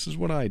saying this is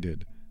what I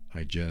did.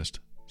 I just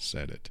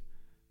said it.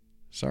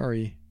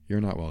 Sorry,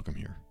 you're not welcome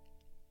here.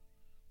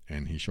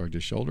 And he shrugged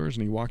his shoulders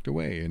and he walked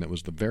away. And it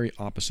was the very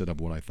opposite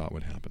of what I thought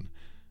would happen.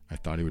 I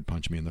thought he would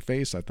punch me in the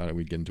face. I thought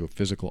we'd get into a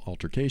physical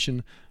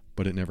altercation,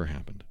 but it never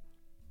happened.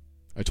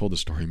 I told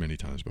this story many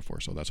times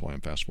before, so that's why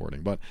I'm fast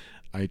forwarding. But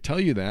I tell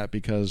you that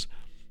because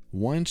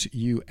once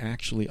you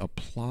actually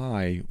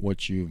apply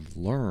what you've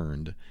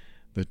learned,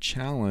 the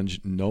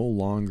challenge no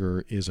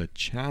longer is a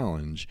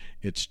challenge.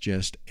 It's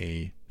just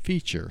a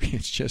feature.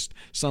 It's just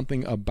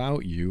something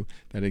about you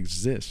that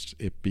exists.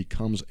 It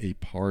becomes a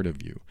part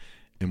of you.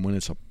 And when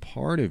it's a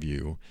part of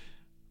you,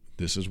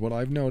 this is what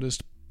I've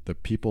noticed. The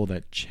people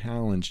that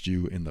challenged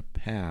you in the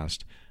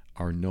past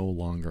are no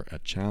longer a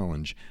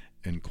challenge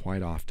and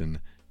quite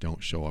often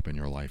don't show up in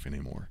your life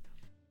anymore.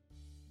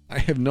 I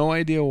have no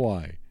idea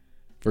why.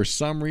 For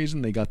some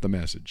reason, they got the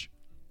message.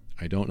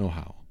 I don't know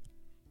how.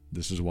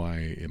 This is why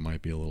it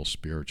might be a little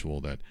spiritual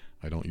that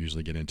I don't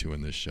usually get into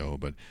in this show,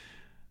 but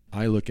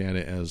I look at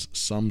it as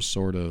some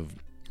sort of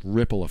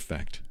ripple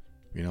effect.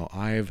 You know,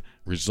 I've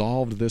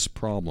resolved this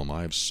problem.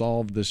 I've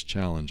solved this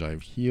challenge.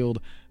 I've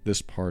healed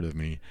this part of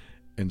me,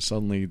 and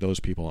suddenly those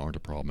people aren't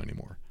a problem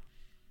anymore.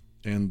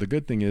 And the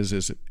good thing is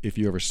if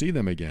you ever see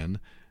them again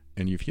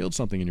and you've healed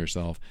something in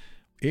yourself,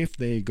 if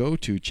they go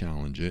to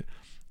challenge it,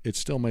 it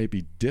still might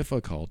be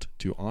difficult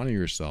to honor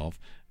yourself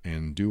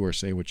and do or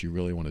say what you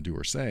really want to do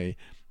or say,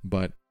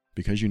 but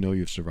because you know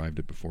you've survived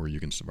it before, you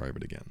can survive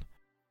it again.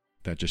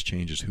 That just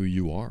changes who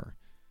you are.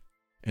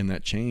 And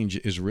that change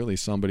is really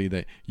somebody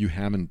that you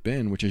haven't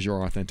been, which is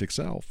your authentic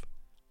self.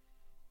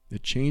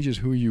 It changes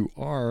who you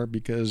are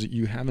because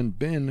you haven't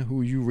been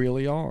who you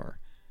really are.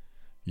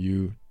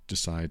 You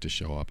decide to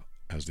show up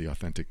as the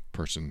authentic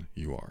person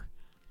you are.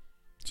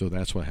 So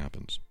that's what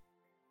happens.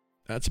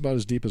 That's about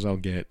as deep as I'll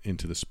get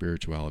into the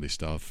spirituality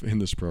stuff in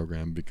this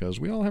program because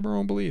we all have our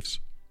own beliefs.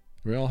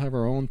 We all have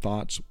our own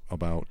thoughts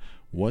about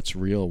what's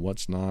real,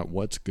 what's not,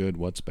 what's good,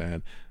 what's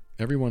bad.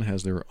 Everyone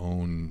has their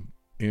own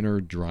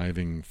inner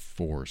driving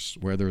force,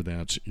 whether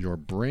that's your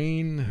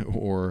brain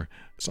or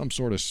some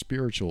sort of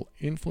spiritual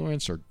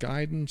influence or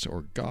guidance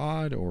or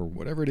God or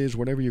whatever it is,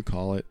 whatever you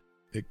call it.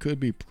 It could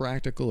be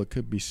practical, it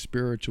could be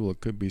spiritual,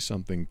 it could be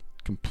something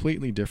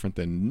completely different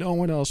than no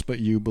one else but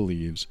you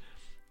believes.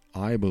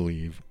 I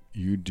believe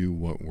you do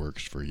what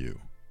works for you.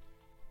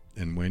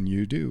 And when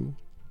you do,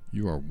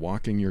 you are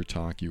walking your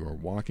talk, you are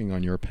walking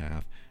on your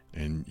path,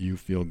 and you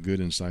feel good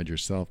inside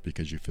yourself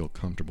because you feel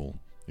comfortable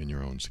in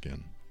your own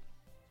skin.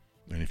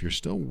 And if you're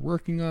still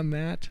working on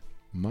that,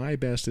 my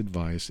best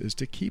advice is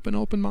to keep an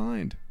open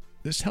mind.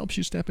 This helps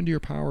you step into your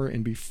power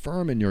and be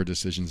firm in your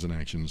decisions and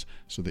actions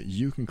so that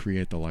you can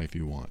create the life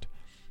you want.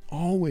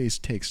 Always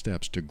take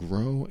steps to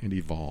grow and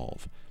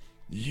evolve.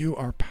 You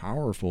are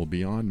powerful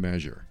beyond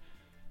measure.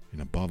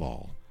 And above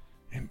all,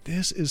 and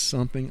this is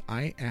something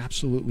I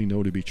absolutely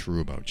know to be true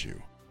about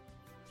you,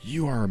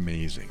 you are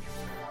amazing.